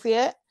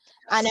inappropriate.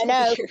 And I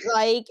know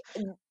like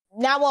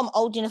now I'm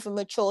old enough and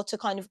mature to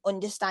kind of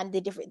understand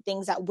the different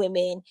things that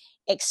women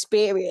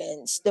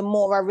experience. The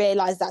more I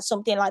realize that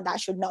something like that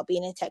should not be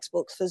in a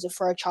textbook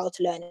for a child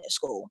to learn at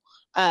school.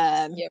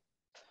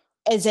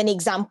 As an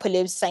example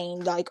of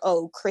saying like,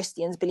 oh,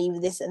 Christians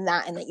believe this and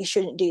that and that you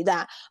shouldn't do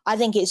that. I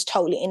think it's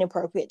totally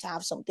inappropriate to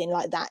have something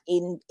like that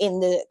in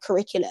the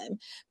curriculum,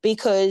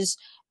 because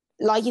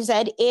like you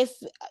said, if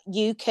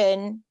you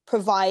can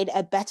provide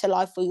a better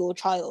life for your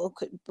child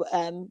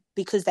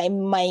because they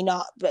may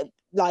not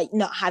like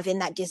not having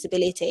that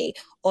disability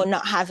or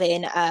not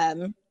having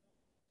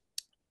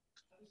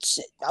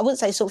I wouldn't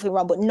say something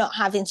wrong, but not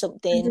having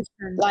something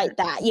like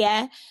that.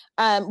 Yeah.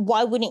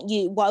 Why wouldn't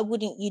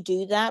you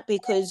do that?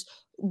 Because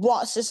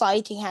what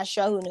society has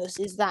shown us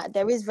is that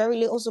there is very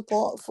little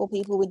support for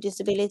people with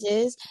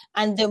disabilities,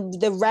 and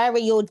the rarer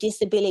your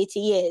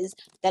disability is,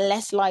 the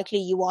less likely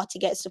you are to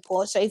get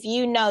support. So if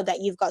you know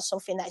that you've got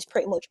something that's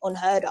pretty much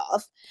unheard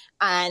of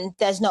and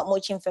there's not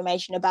much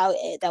information about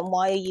it, then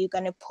why are you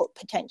going to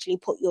potentially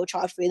put your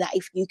child through that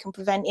if you can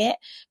prevent it?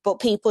 But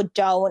people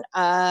don't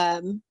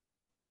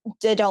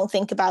they don't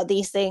think about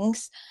these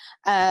things.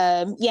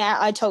 Yeah,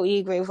 I totally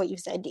agree with what you've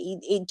said.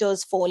 It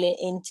does fall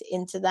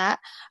into that.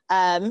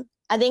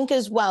 I think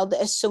as well,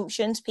 the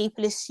assumptions,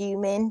 people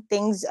assuming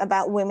things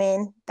about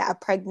women that are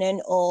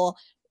pregnant or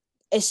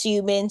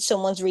assuming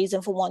someone's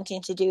reason for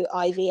wanting to do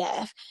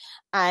IVF.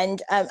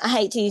 And I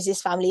hate to use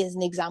this family as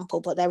an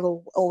example, but they're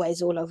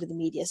always all over the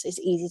media, so it's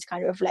easy to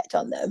kind of reflect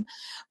on them.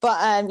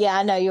 But yeah,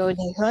 I know you're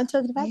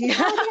talking about the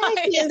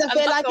Kardashians. I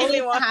feel like I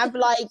need to have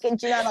like,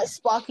 you know, like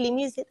sparkly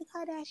music, the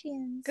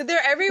Kardashians. Because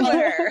they're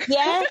everywhere.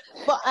 Yeah,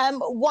 but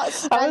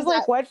what I was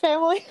like, what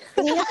family?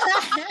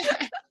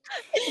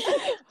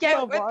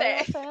 Get with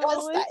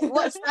it.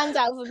 What stands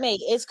out for me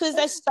is because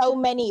there's so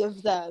many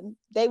of them.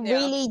 They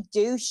really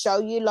do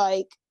show you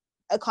like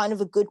a kind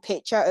of a good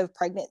picture of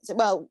pregnancy.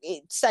 Well,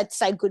 it's said to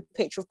say good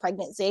picture of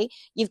pregnancy.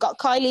 You've got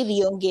Kylie, the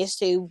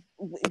youngest, who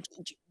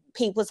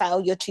people say,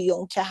 oh, you're too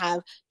young to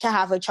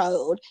have a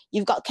child.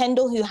 You've got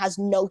Kendall, who has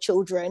no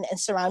children and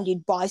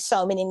surrounded by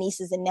so many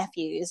nieces and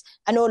nephews,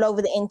 and all over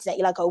the internet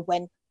you're like, oh,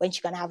 when's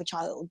she gonna have a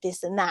child,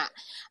 this and that.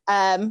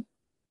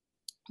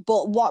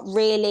 But what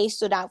really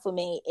stood out for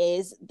me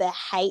is the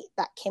hate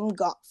that Kim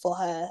got for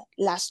her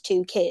last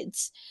 2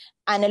 kids.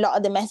 And a lot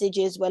of the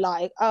messages were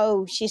like,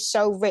 oh, she's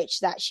so rich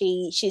that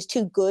she's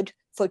too good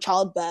for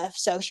childbirth,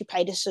 so she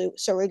paid a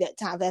surrogate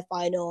to have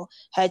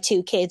her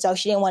 2 kids. Oh,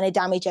 she didn't want to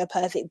damage her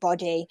perfect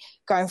body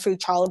going through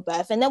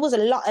childbirth. And there was a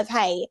lot of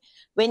hate,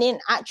 when in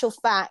actual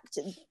fact,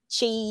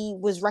 it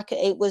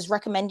was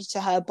recommended to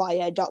her by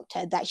her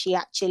doctor that she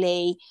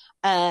actually,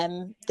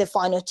 the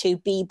final 2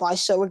 be by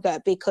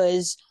surrogate,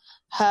 because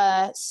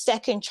her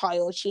second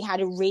child, she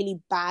had a really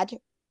bad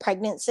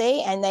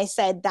pregnancy, and they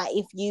said that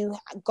if you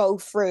go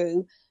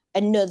through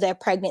another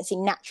pregnancy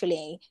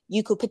naturally,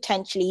 you could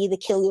potentially either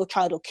kill your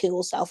child or kill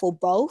yourself, or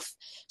both.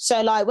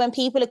 So like when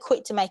people are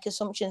quick to make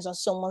assumptions on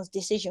someone's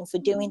decision for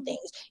doing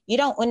things, you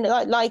don't,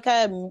 like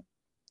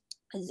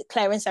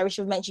Claire and Sarah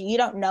should have mentioned, you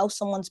don't know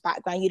someone's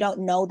background, you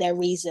don't know their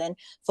reason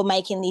for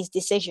making these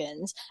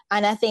decisions.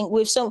 And I think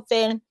with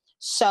something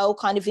so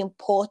kind of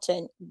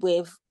important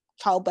with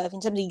childbirth,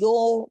 in terms of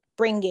you're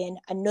bringing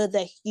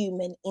another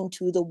human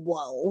into the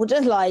world.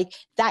 Like,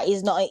 that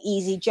is not an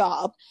easy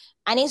job.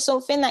 And it's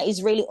something that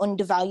is really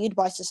undervalued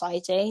by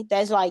society.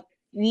 There's like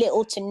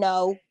little to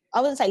no, I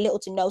wouldn't say little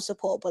to no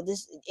support, but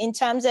there's, in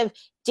terms of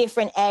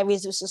different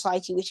areas of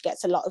society which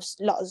gets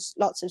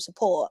lots of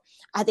support,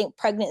 I think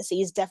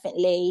pregnancy is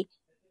definitely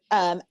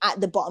at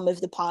the bottom of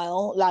the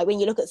pile. Like, when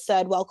you look at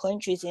third world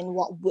countries and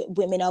what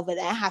women over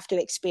there have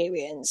to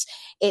experience,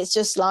 it's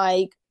just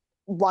like,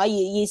 why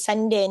you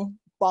sending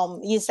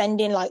you're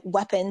sending like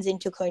weapons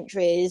into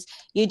countries,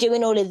 you're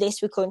doing all of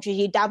this with countries,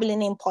 you're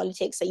dabbling in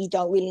politics that you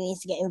don't really need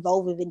to get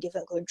involved with in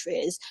different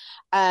countries,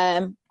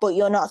 but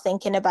you're not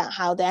thinking about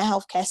how their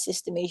healthcare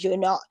system is. You're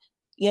not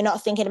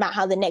thinking about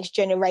how the next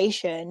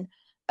generation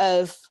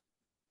of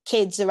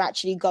kids are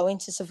actually going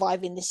to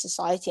survive in this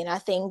society. And I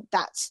think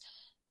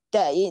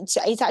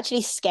it's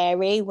actually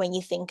scary when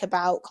you think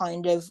about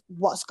kind of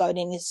what's going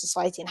on in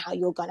society and how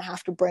you're going to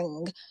have to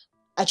bring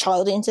a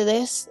child into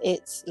this.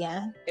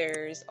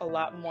 There's a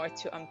lot more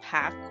to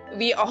unpack.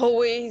 We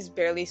always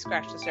barely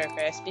scratch the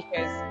surface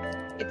because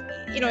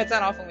it's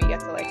not often we get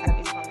to like have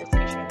these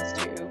conversations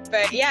too.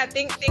 But yeah,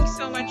 thanks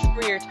so much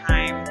for your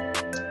time,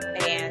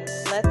 and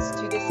let's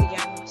do this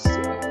again